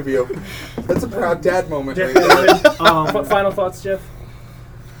proud of you. That's a proud dad moment Jeff, right there. final thoughts, Jeff?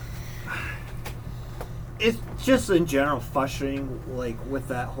 It's just in general frustrating, like with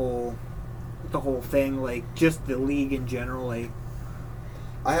the whole thing, like just the league in general. Like,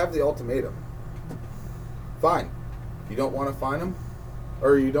 I have the ultimatum. Fine. You don't want to fine him?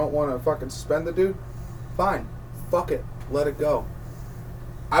 Or you don't want to fucking suspend the dude? Fine. Fuck it. Let it go.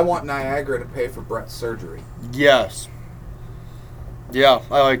 I want Niagara to pay for Brett's surgery. Yes. Yeah,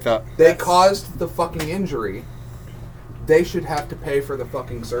 I like that. They caused the fucking injury. They should have to pay for the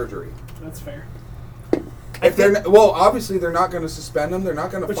fucking surgery. That's fair. If they're obviously they're not going to suspend him. They're not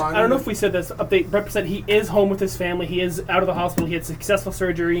going to fine him. I don't know if we said this. Update. Brett said he is home with his family. He is out of the hospital. He had successful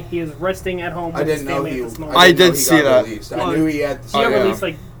surgery. He is resting at home with his family at this moment. I did see that. I knew he had. He got released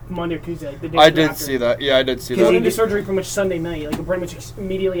like Monday or Tuesday. The day I did after. see that. Yeah, I did see He went that. into surgery pretty much Sunday night, like pretty much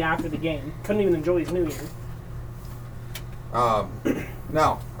immediately after the game. Couldn't even enjoy his New Year.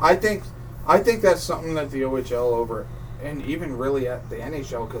 No, I think that's something that the OHL over, and even really at the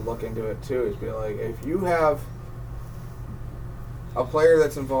NHL could look into it too. Is be like, if you have a player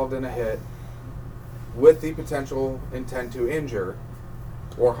that's involved in a hit with the potential intent to injure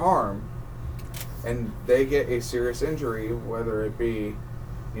or harm, and they get a serious injury, whether it be,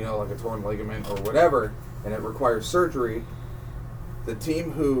 like a torn ligament or whatever, and it requires surgery, the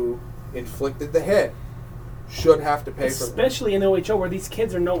team who inflicted the hit should have to pay for it. Especially in the OHL where these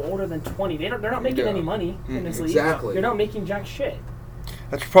kids are no older than 20. They're not making any money in this league. Exactly. They're not making jack shit.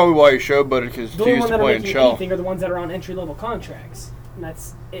 That's probably why you showboated, because The he only used ones to that are play in making Shell. anything are the ones that are on entry-level contracts. And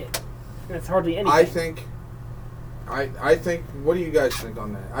that's it. And that's hardly anything. I think, what do you guys think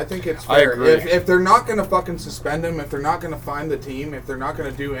on that? I think it's I fair. agree. If they're not going to fucking suspend him, if they're not going to fine the team, if they're not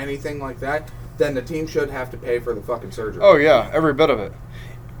going to do anything like that, then the team should have to pay for the fucking surgery. Oh, yeah, every bit of it.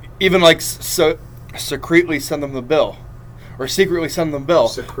 Even, secretly send them the bill. Or secretly send them the bill.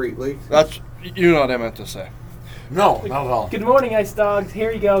 Secretly? That's, you know what I meant to say. No, not at all. Good morning, Ice Dogs.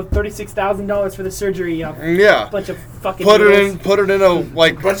 Here you go. $36,000 for the surgery. Yeah. Bunch of fucking Put noodles. it in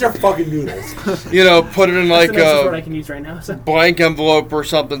a, Bunch of fucking noodles. put it in That's like the nicest word I a can use right now. So. blank envelope or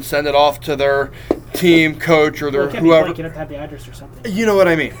something, send it off to their team coach or their Well, it can't be whoever. blank. You have to have the address or something. You know what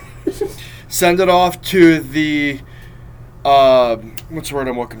I mean. Send it off to the, what's the word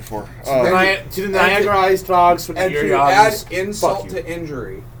I'm looking for? To the Niagara Ice Dogs with the And to Erie add Hawks. insult Fuck you. to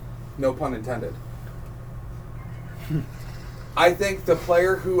injury, no pun intended, I think the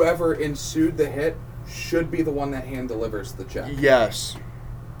player whoever ensued the hit should be the one that hand delivers the check. Yes.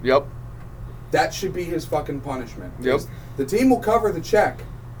 Yep. That should be his fucking punishment. Yep. The team will cover the check.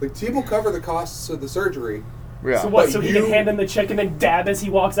 The team will cover the costs of the surgery. Yeah. So what? But So he you- can hand him the check and then dab as he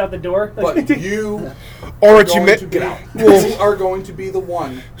walks out the door. But you Or are it's you going ma- to get out. Well- You are going to be the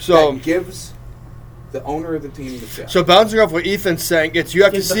one So- that gives the owner of the team the check. So bouncing off what Ethan's saying, it's you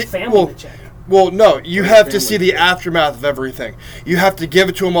have Gives to the see. family the check. Well, no, you Or have to family see the check. aftermath of everything. You have to give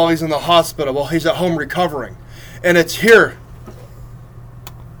it to him while he's in the hospital, while he's at home recovering, and it's here.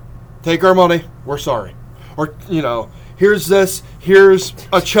 Take our money. We're sorry, or here's this. Here's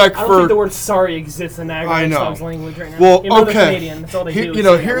a check I don't for. think the word "sorry" exists in I Niagara know. Dogs language right now. Well, Even though they're okay. Canadian, that's all they do. is say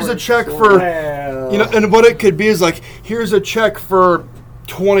that Here's a word. check for. And what it could be is like, here's a check for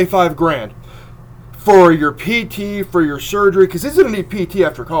 $25,000 for your PT, for your surgery, because he's gonna need PT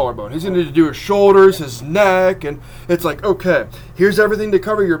after collarbone. He's gonna need to do his shoulders, his neck, and it's like, okay, here's everything to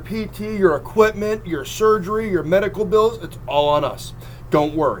cover your PT, your equipment, your surgery, your medical bills. It's all on us.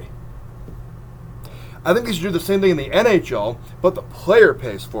 Don't worry. I think they should do the same thing in the NHL, but the player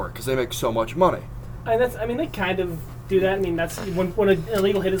pays for it because they make so much money. And they kind of do that. I mean, that's when an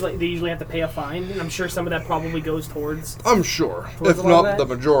illegal hit is like they usually have to pay a fine, and I'm sure some of that probably goes towards. I'm sure, Towards if a lot of not that? the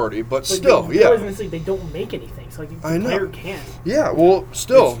majority, but Like, still, the yeah. boys in this league, they don't make anything, so like the I know. player can. Yeah, well,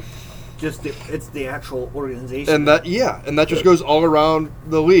 still. It's the actual organization. And that just goes all around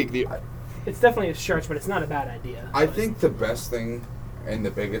the league. It's definitely a stretch, but it's not a bad idea. I think the best thing and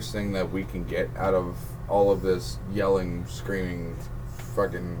the biggest thing that we can get out of all of this yelling, screaming,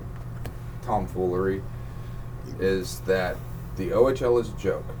 fucking tomfoolery is that the OHL is a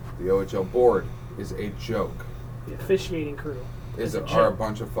joke. The OHL board is a joke. The officiating crew is a Are a joke.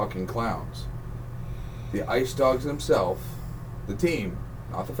 bunch of fucking clowns. The Ice Dogs themselves, the team,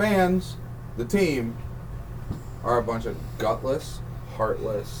 not the fans, the team, are a bunch of gutless,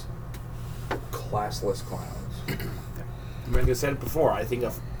 heartless, classless clowns. Like I said before, I think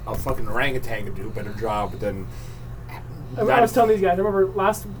a fucking orangutan could do a better job than. I was telling these guys. I remember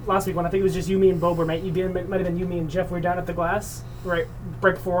last week when I think it was just you, me, and Bob, or might have been you, me, and Jeff. We were down at the glass right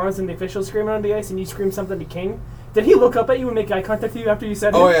before us, and the officials screaming on the ice, and you screamed something to King. Did he look up at you and make eye contact with you after you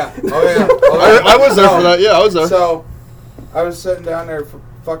said Oh it? yeah, oh yeah. I was there for that. Yeah, I was there. So, I was sitting down there.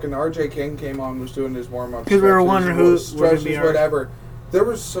 Fucking RJ King came on, was doing his warm up. 'Cause we were wondering who was gonna stretches, be our- whatever. There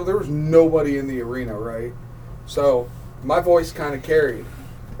was nobody in the arena, right? So my voice kind of carried.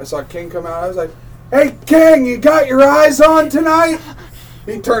 I saw King come out. I was like, "Hey King, you got your eyes on tonight?"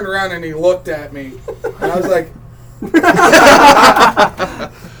 He turned around and he looked at me, and I was like,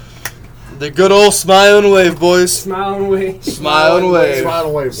 The good old smile and wave, boys. Smile and wave. Smile and wave. Smile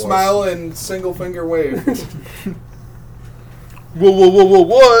away, boys. smile and single finger wave. Whoa,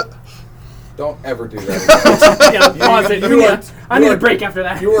 what? Don't ever do that. Yeah, pause it. you are- I you need are- a break after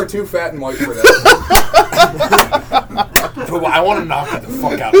that. You are too fat and white for that. But I want to knock it the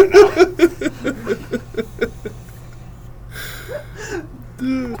fuck out right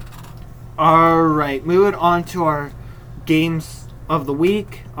now. All right, moving on to our games of the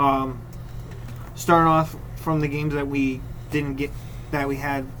week. Starting off from the games that we didn't get, that we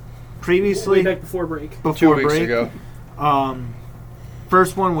had previously Way back before break. before 2 weeks break. ago.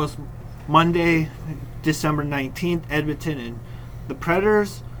 First one was Monday, December 19th, Edmonton and the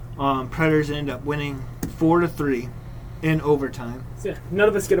Predators. Predators ended up winning 4-3 in overtime. So, yeah, none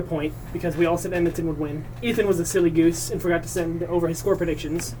of us get a point because we all said Edmonton would win. Ethan was a silly goose and forgot to send over his score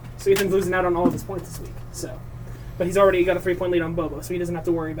predictions. So Ethan's losing out on all of his points this week. But he's already got a 3-point lead on Bobo, so he doesn't have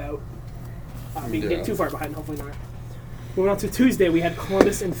to worry about getting too far behind. Hopefully not. Moving on to Tuesday, we had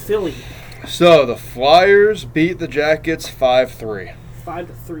Columbus and Philly, So the Flyers beat the Jackets 5-3.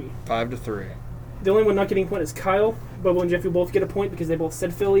 5-3. 5-3. The only one not getting a point is Kyle. Bobo and Jeffy both get a point because they both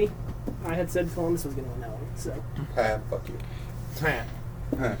said Philly. I had said Columbus was going to win that one. So Fuck you.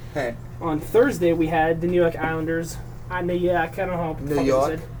 on Thursday, we had the New York Islanders. I don't know how New fucking York?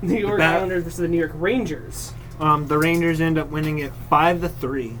 said. New York Islanders versus the New York Rangers. The Rangers ended up winning it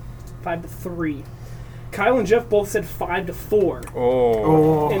 5-3. 5-3. Kyle and Jeff both said 5-4.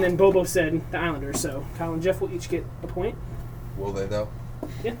 Oh. And then Bobo said the Islanders. So Kyle and Jeff will each get a point. Will they though?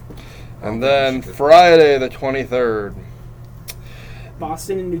 Yeah. And then Friday the 23rd,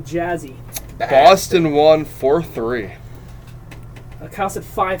 Boston and New Jersey. Boston won 4-3. Kyle said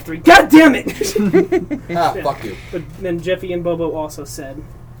 5-3. God damn it! Fuck you. But then Jeffy and Bobo also said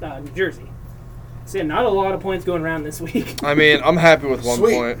New Jersey. So yeah, not a lot of points going around this week. I mean, I'm happy with 1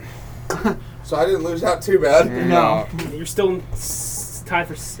 Sweet. point. So I didn't lose out too bad. No. You're still tied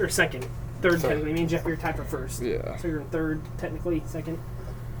for or second, third technically. Me and Jeffy are tied for first. Yeah. So you're in third, technically second.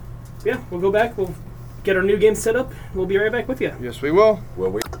 So yeah, we'll go back. We'll get our new game set up. We'll be right back with you. Yes, we will.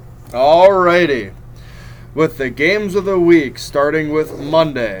 Will we? Alrighty. with the games of the week starting with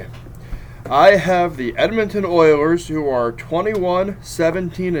Monday. I have the Edmonton Oilers, who are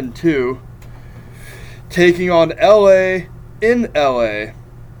 21-17-2, taking on LA in LA.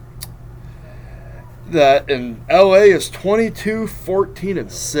 That in LA is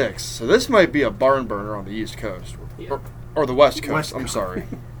 22-14-6. So this might be a barn burner on the East Coast or the West Coast. I'm sorry.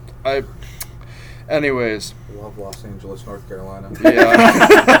 Anyways. Love Los Angeles, North Carolina.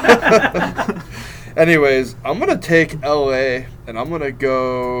 Yeah. Anyways, I'm gonna take LA and I'm gonna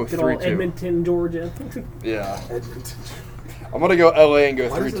go 3-2. Edmonton, Georgia. Yeah. I'm gonna go LA and go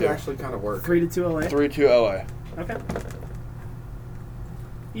 3-2. Why does it actually kind of work? 3-2 LA. 3-2 LA. Okay.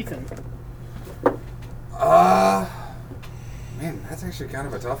 Ethan. Man, that's actually kind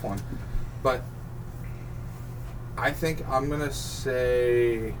of a tough one. But I think I'm gonna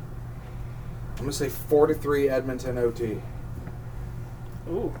say 4-3 Edmonton OT.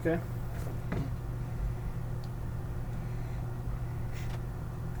 Ooh, okay.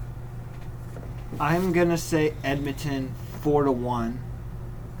 I'm gonna say Edmonton 4-1.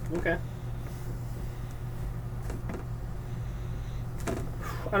 Okay.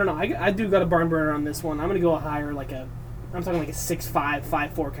 I don't know. I do got a barn burner on this one. I'm gonna go higher, I'm talking like a 6-5,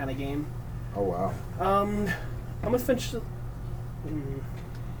 5-4 kind of game. Oh wow. I'm gonna finish. I'm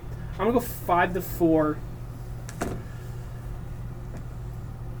gonna go 5-4.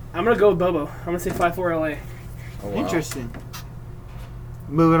 I'm gonna go with Bobo. I'm gonna say 5-4 LA. Oh, wow. Interesting.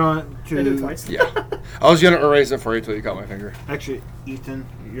 Moving on Did I do it to twice? Yeah. I was gonna erase it for you till you got my finger. actually Ethan,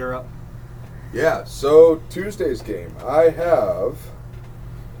 you're up. Yeah, so Tuesday's game, I have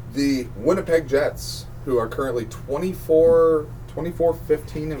the Winnipeg Jets, who are currently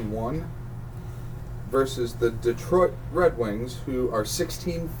 24-15-1, versus the Detroit Red Wings, who are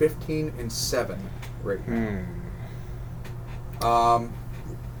 16-15-7 right now.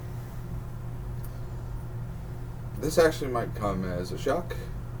 This actually might come as a shock.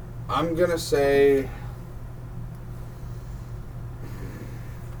 I'm gonna say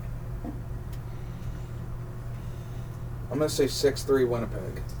I'm going to say 6-3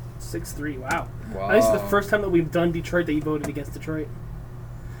 Winnipeg. 6-3. Wow. Wow. This is the first time that we've done Detroit that you voted against Detroit.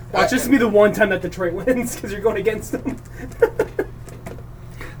 Watch this be the one time that Detroit wins because you're going against them.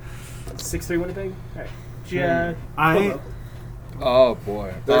 6-3 Winnipeg. All right. Oh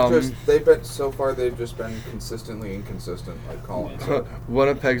boy. They've just been consistently inconsistent, like Collins.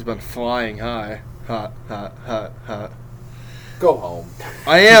 Winnipeg's been flying high. Ha ha ha ha. Go home.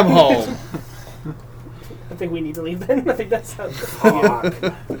 I am home. I think we need to leave then. I think that's how Fuck.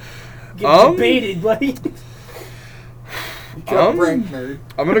 get debated, buddy. I'm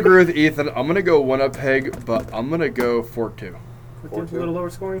gonna agree with Ethan. I'm gonna go Winnipeg, but I'm gonna go 4-2. A little lower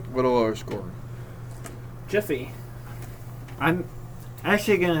scoring. Little lower scoring. Jeffy. I'm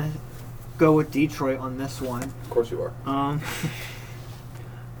actually gonna go with Detroit on this one. Of course you are.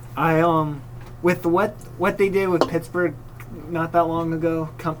 I with what they did with Pittsburgh not that long ago,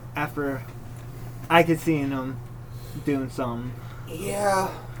 after I could see them doing something. Yeah.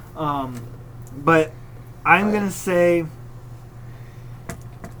 But I'm gonna say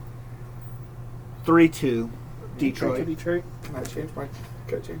 3-2 Detroit. Detroit. Can I change my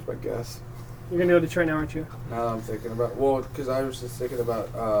guess? You're gonna go Detroit now, aren't you? No, I'm thinking about because I was just thinking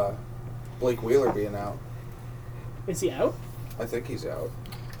about Blake Wheeler being out. Is he out? I think he's out.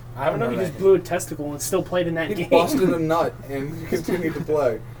 I don't know. He just blew a testicle and still played in that He game. busted a nut and continued to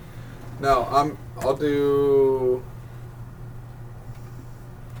play. No,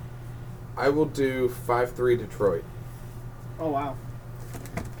 I will do 5-3 Detroit. Oh wow.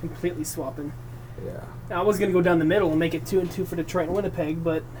 Completely swapping. Yeah. Now, I was gonna go down the middle and make it 2-2 for Detroit and Winnipeg,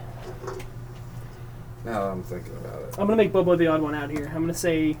 but Now that I'm thinking about it. I'm gonna make Bobo the odd one out here. I'm gonna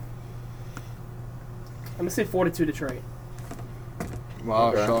say 4-2 Detroit. Wow,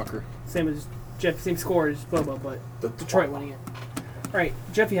 Okay. shocker. Same as Jeff, same score as Bobo, but Detroit winning it. All right,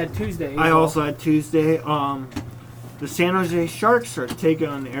 Jeffy had Tuesday. I also had Tuesday. The San Jose Sharks are taking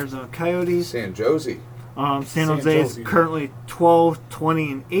on the Arizona Coyotes. San Jose. San Jose is currently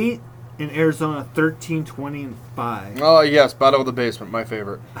 12-20-8, and Arizona 13-20-5. Oh yes, Battle of the Basement, my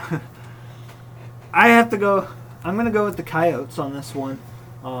favorite. I have to go. I'm gonna go with the Coyotes on this one.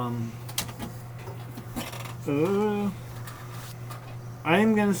 I'm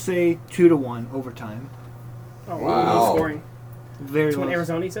gonna say 2-1 overtime. Oh, Wow. low scoring. Very That's what low.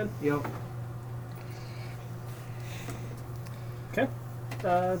 Arizona you said? Yep. Okay.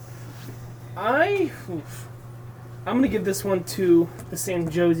 I'm gonna give this one to the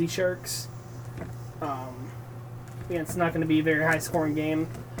San Jose Sharks. Yeah, it's not gonna be a very high scoring game.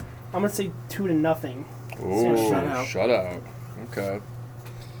 I'm gonna say 2-0. Ooh, Shutout. shutout. Okay.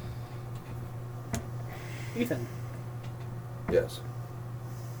 Ethan. Yes.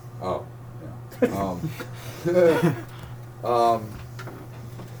 Oh. Yeah.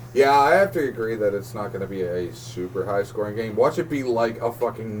 Yeah, I have to agree that it's not going to be a super high scoring game. Watch it be like a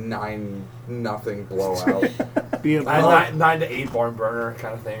fucking 9-0 blowout. Be a 9 to 8 barn burner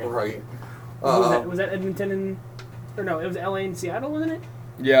kind of thing. Right. Was that Edmonton and... Or no, it was LA and Seattle, wasn't it?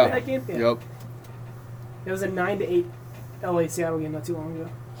 Yeah. That game? Yeah. Yep. It was a 9-8 LA-Seattle game not too long ago.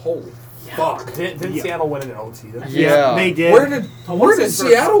 Holy Fuck. Didn't Seattle win in OT? Yeah. they did. Where did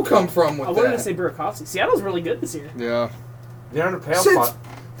Seattle come from with I that? wanted to say Burakovsky. Seattle's really good this year. Yeah. They're in the playoff Since- spot.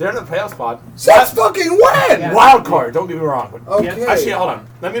 They're in the playoff spot. Since fucking when? Yeah. Wild card. Don't get me wrong. But Okay. actually, hold on.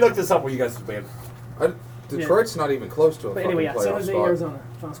 Let me look this up while you guys debate. Detroit's not even close to a But fucking anyway, yeah, San playoff Jose, spot. Arizona.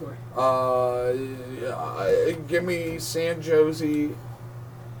 Final score. Give me San Jose.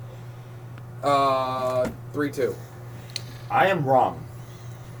 3-2. I am wrong.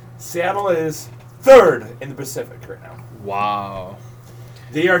 Seattle is third in the Pacific right now. Wow.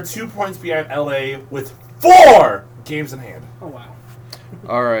 They are 2 points behind LA with 4 games in hand. Oh, wow.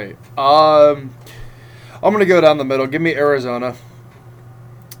 All right. I'm gonna go down the middle. Give me Arizona.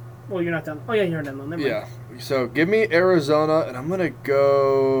 Well, you're not done. Oh, yeah, you're done. Never mind. Yeah. So give me Arizona, and I'm gonna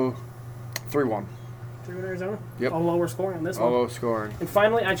go 3-1. 3-1 Arizona? Yep. All lower scoring on this one. All low scoring. And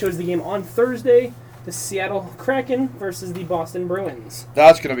finally, I chose the game on Thursday. The Seattle Kraken versus the Boston Bruins.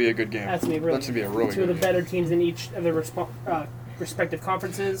 That's gonna be a good game. That's going to be really That's gonna be a really two of good the game. better teams in each of their respective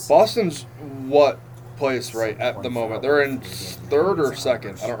conferences. Boston's what place right at the moment? They're in third or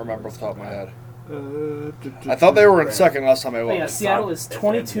second. I don't remember off the top of my head. I thought they were in second last time I Oh, looked. yeah, Seattle is It's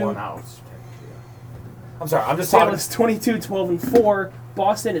 22. 1 out. I'm sorry. I'm just Seattle talking. is 22, 12, and 4.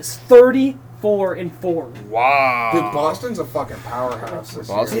 Boston is 34 and 4. Wow. Dude, Boston's a fucking powerhouse this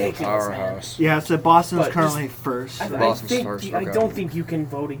Boston's year. a Ridiculous, man. powerhouse. Yeah, so Boston's But currently first. I Boston's first, I okay. don't think you can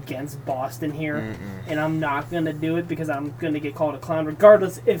vote against Boston here, and I'm not going to do it because I'm going to get called a clown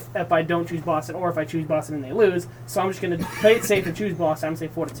regardless if I don't choose Boston or if I choose Boston and they lose. So I'm just going to play it safe and choose Boston. I'm going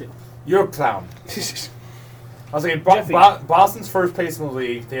to say 4-2. You're a clown. I was thinking Jeffy. Boston's first place in the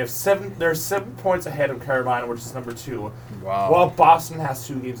league. They're 7 points ahead of Carolina, which is number 2. Wow. While Boston has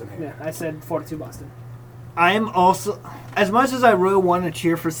 2 games in hand. Yeah, I said 4-2 Boston. I am also, as much as I really want to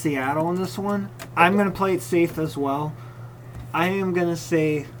cheer for Seattle in this one, I'm going to play it safe as well. I am going to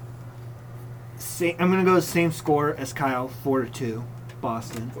say, I'm going to go the same score as Kyle, 4-2,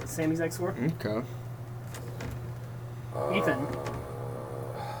 Boston. Same exact score. Okay. Ethan.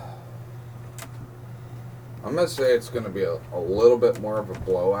 I'm going to say it's going to be a little bit more of a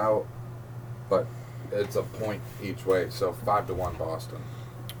blowout, but it's a point each way, so 5-1 Boston.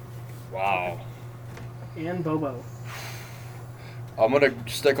 Wow. And Bobo. I'm going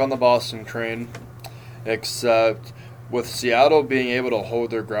to stick on the Boston train, except with Seattle being able to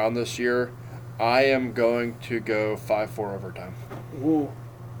hold their ground this year, I am going to go 5-4 overtime. Ooh.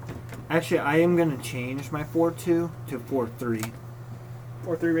 Actually, I am going to change my 4-2 to 4-3.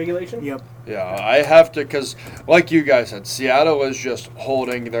 4-3 regulation? Yep. Yeah, I have to, because like you guys said, Seattle is just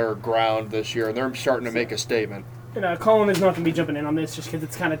holding their ground this year, and they're starting to make a statement. And Colin is not going to be jumping in on this just because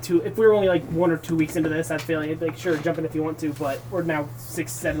it's kind of too... If we were only like 1 or 2 weeks into this, I'd feel like, sure, jump in if you want to, but we're now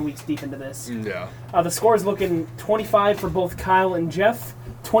 6-7 weeks deep into this. Yeah. The score is looking 25 for both Kyle and Jeff,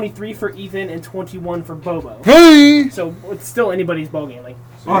 23 for Ethan, and 21 for Bobo. Hey! So it's still anybody's ballgame. Like,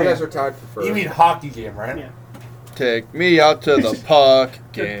 So you guys are tied for first. You mean hockey game, right? yeah. Take me out to the puck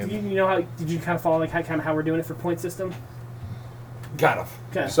You game. know how... Did you kind of follow like how we're doing it for point system? Kind of.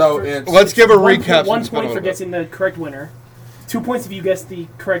 Okay. So For- it's... Let's give a One recap. point- 1 since it's been a point for little bit. guessing the correct winner. 2 points if you guess the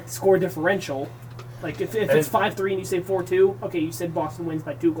correct score differential. Like if it's 5-3 and you say 4-2, okay, you said Boston wins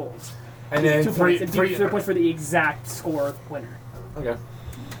by 2 goals. And then 2 three, points. And three, 3 points for the exact score winner. Okay.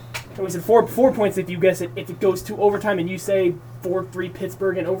 And we said 4 points if you guess it. If it goes to overtime and you say 4-3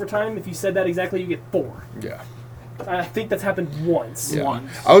 Pittsburgh in overtime, if you said that exactly, you get 4. Yeah. I think that's happened once. Yeah.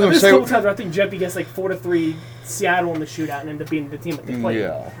 Once. I was going to There's a say. couple times where I think Jeffy guessed like 4-3 Seattle in the shootout and ended up being the team that they played.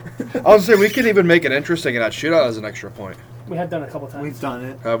 Yeah. I was going to say, we could even make it interesting in that shootout as an extra point. We have done it a couple times. We've done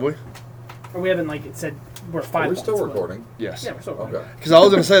it. Have we? Or we haven't like it said we're 5 Are we points. still but- recording? Yes. Yeah, we're still recording. Okay. Because I was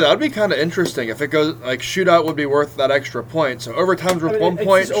going to say, that would be kind of interesting if it goes, like, shootout would be worth that extra point. So overtime's worth I mean, 1 it's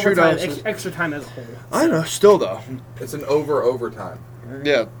point, just overtime, shootouts. extra time as a whole. I know, still though. It's an overtime.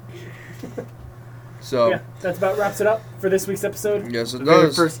 Yeah. So, Yeah, that about wraps it up for this week's episode. yes, it The very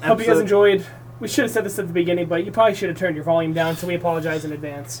does. first Hope you guys episode. enjoyed. We should have said this at the beginning, but you probably should have turned your volume down, so we apologize in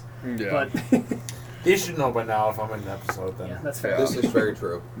advance. Yeah. But They should know by now if I'm in an episode then. yeah, that's fair. Yeah. This is very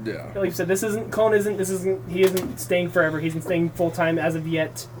true. Yeah. Like you said, Colin he isn't staying forever. He isn't staying full time as of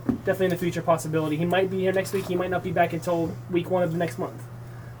yet. Definitely in the future possibility. He might be here next week. He might not be back until week 1 of the next month.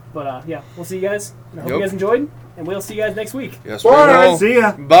 But yeah, we'll see you guys. And I hope Yep. you guys enjoyed, and we'll see you guys next week. Yes, we Bye. will. See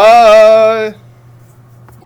ya. Bye.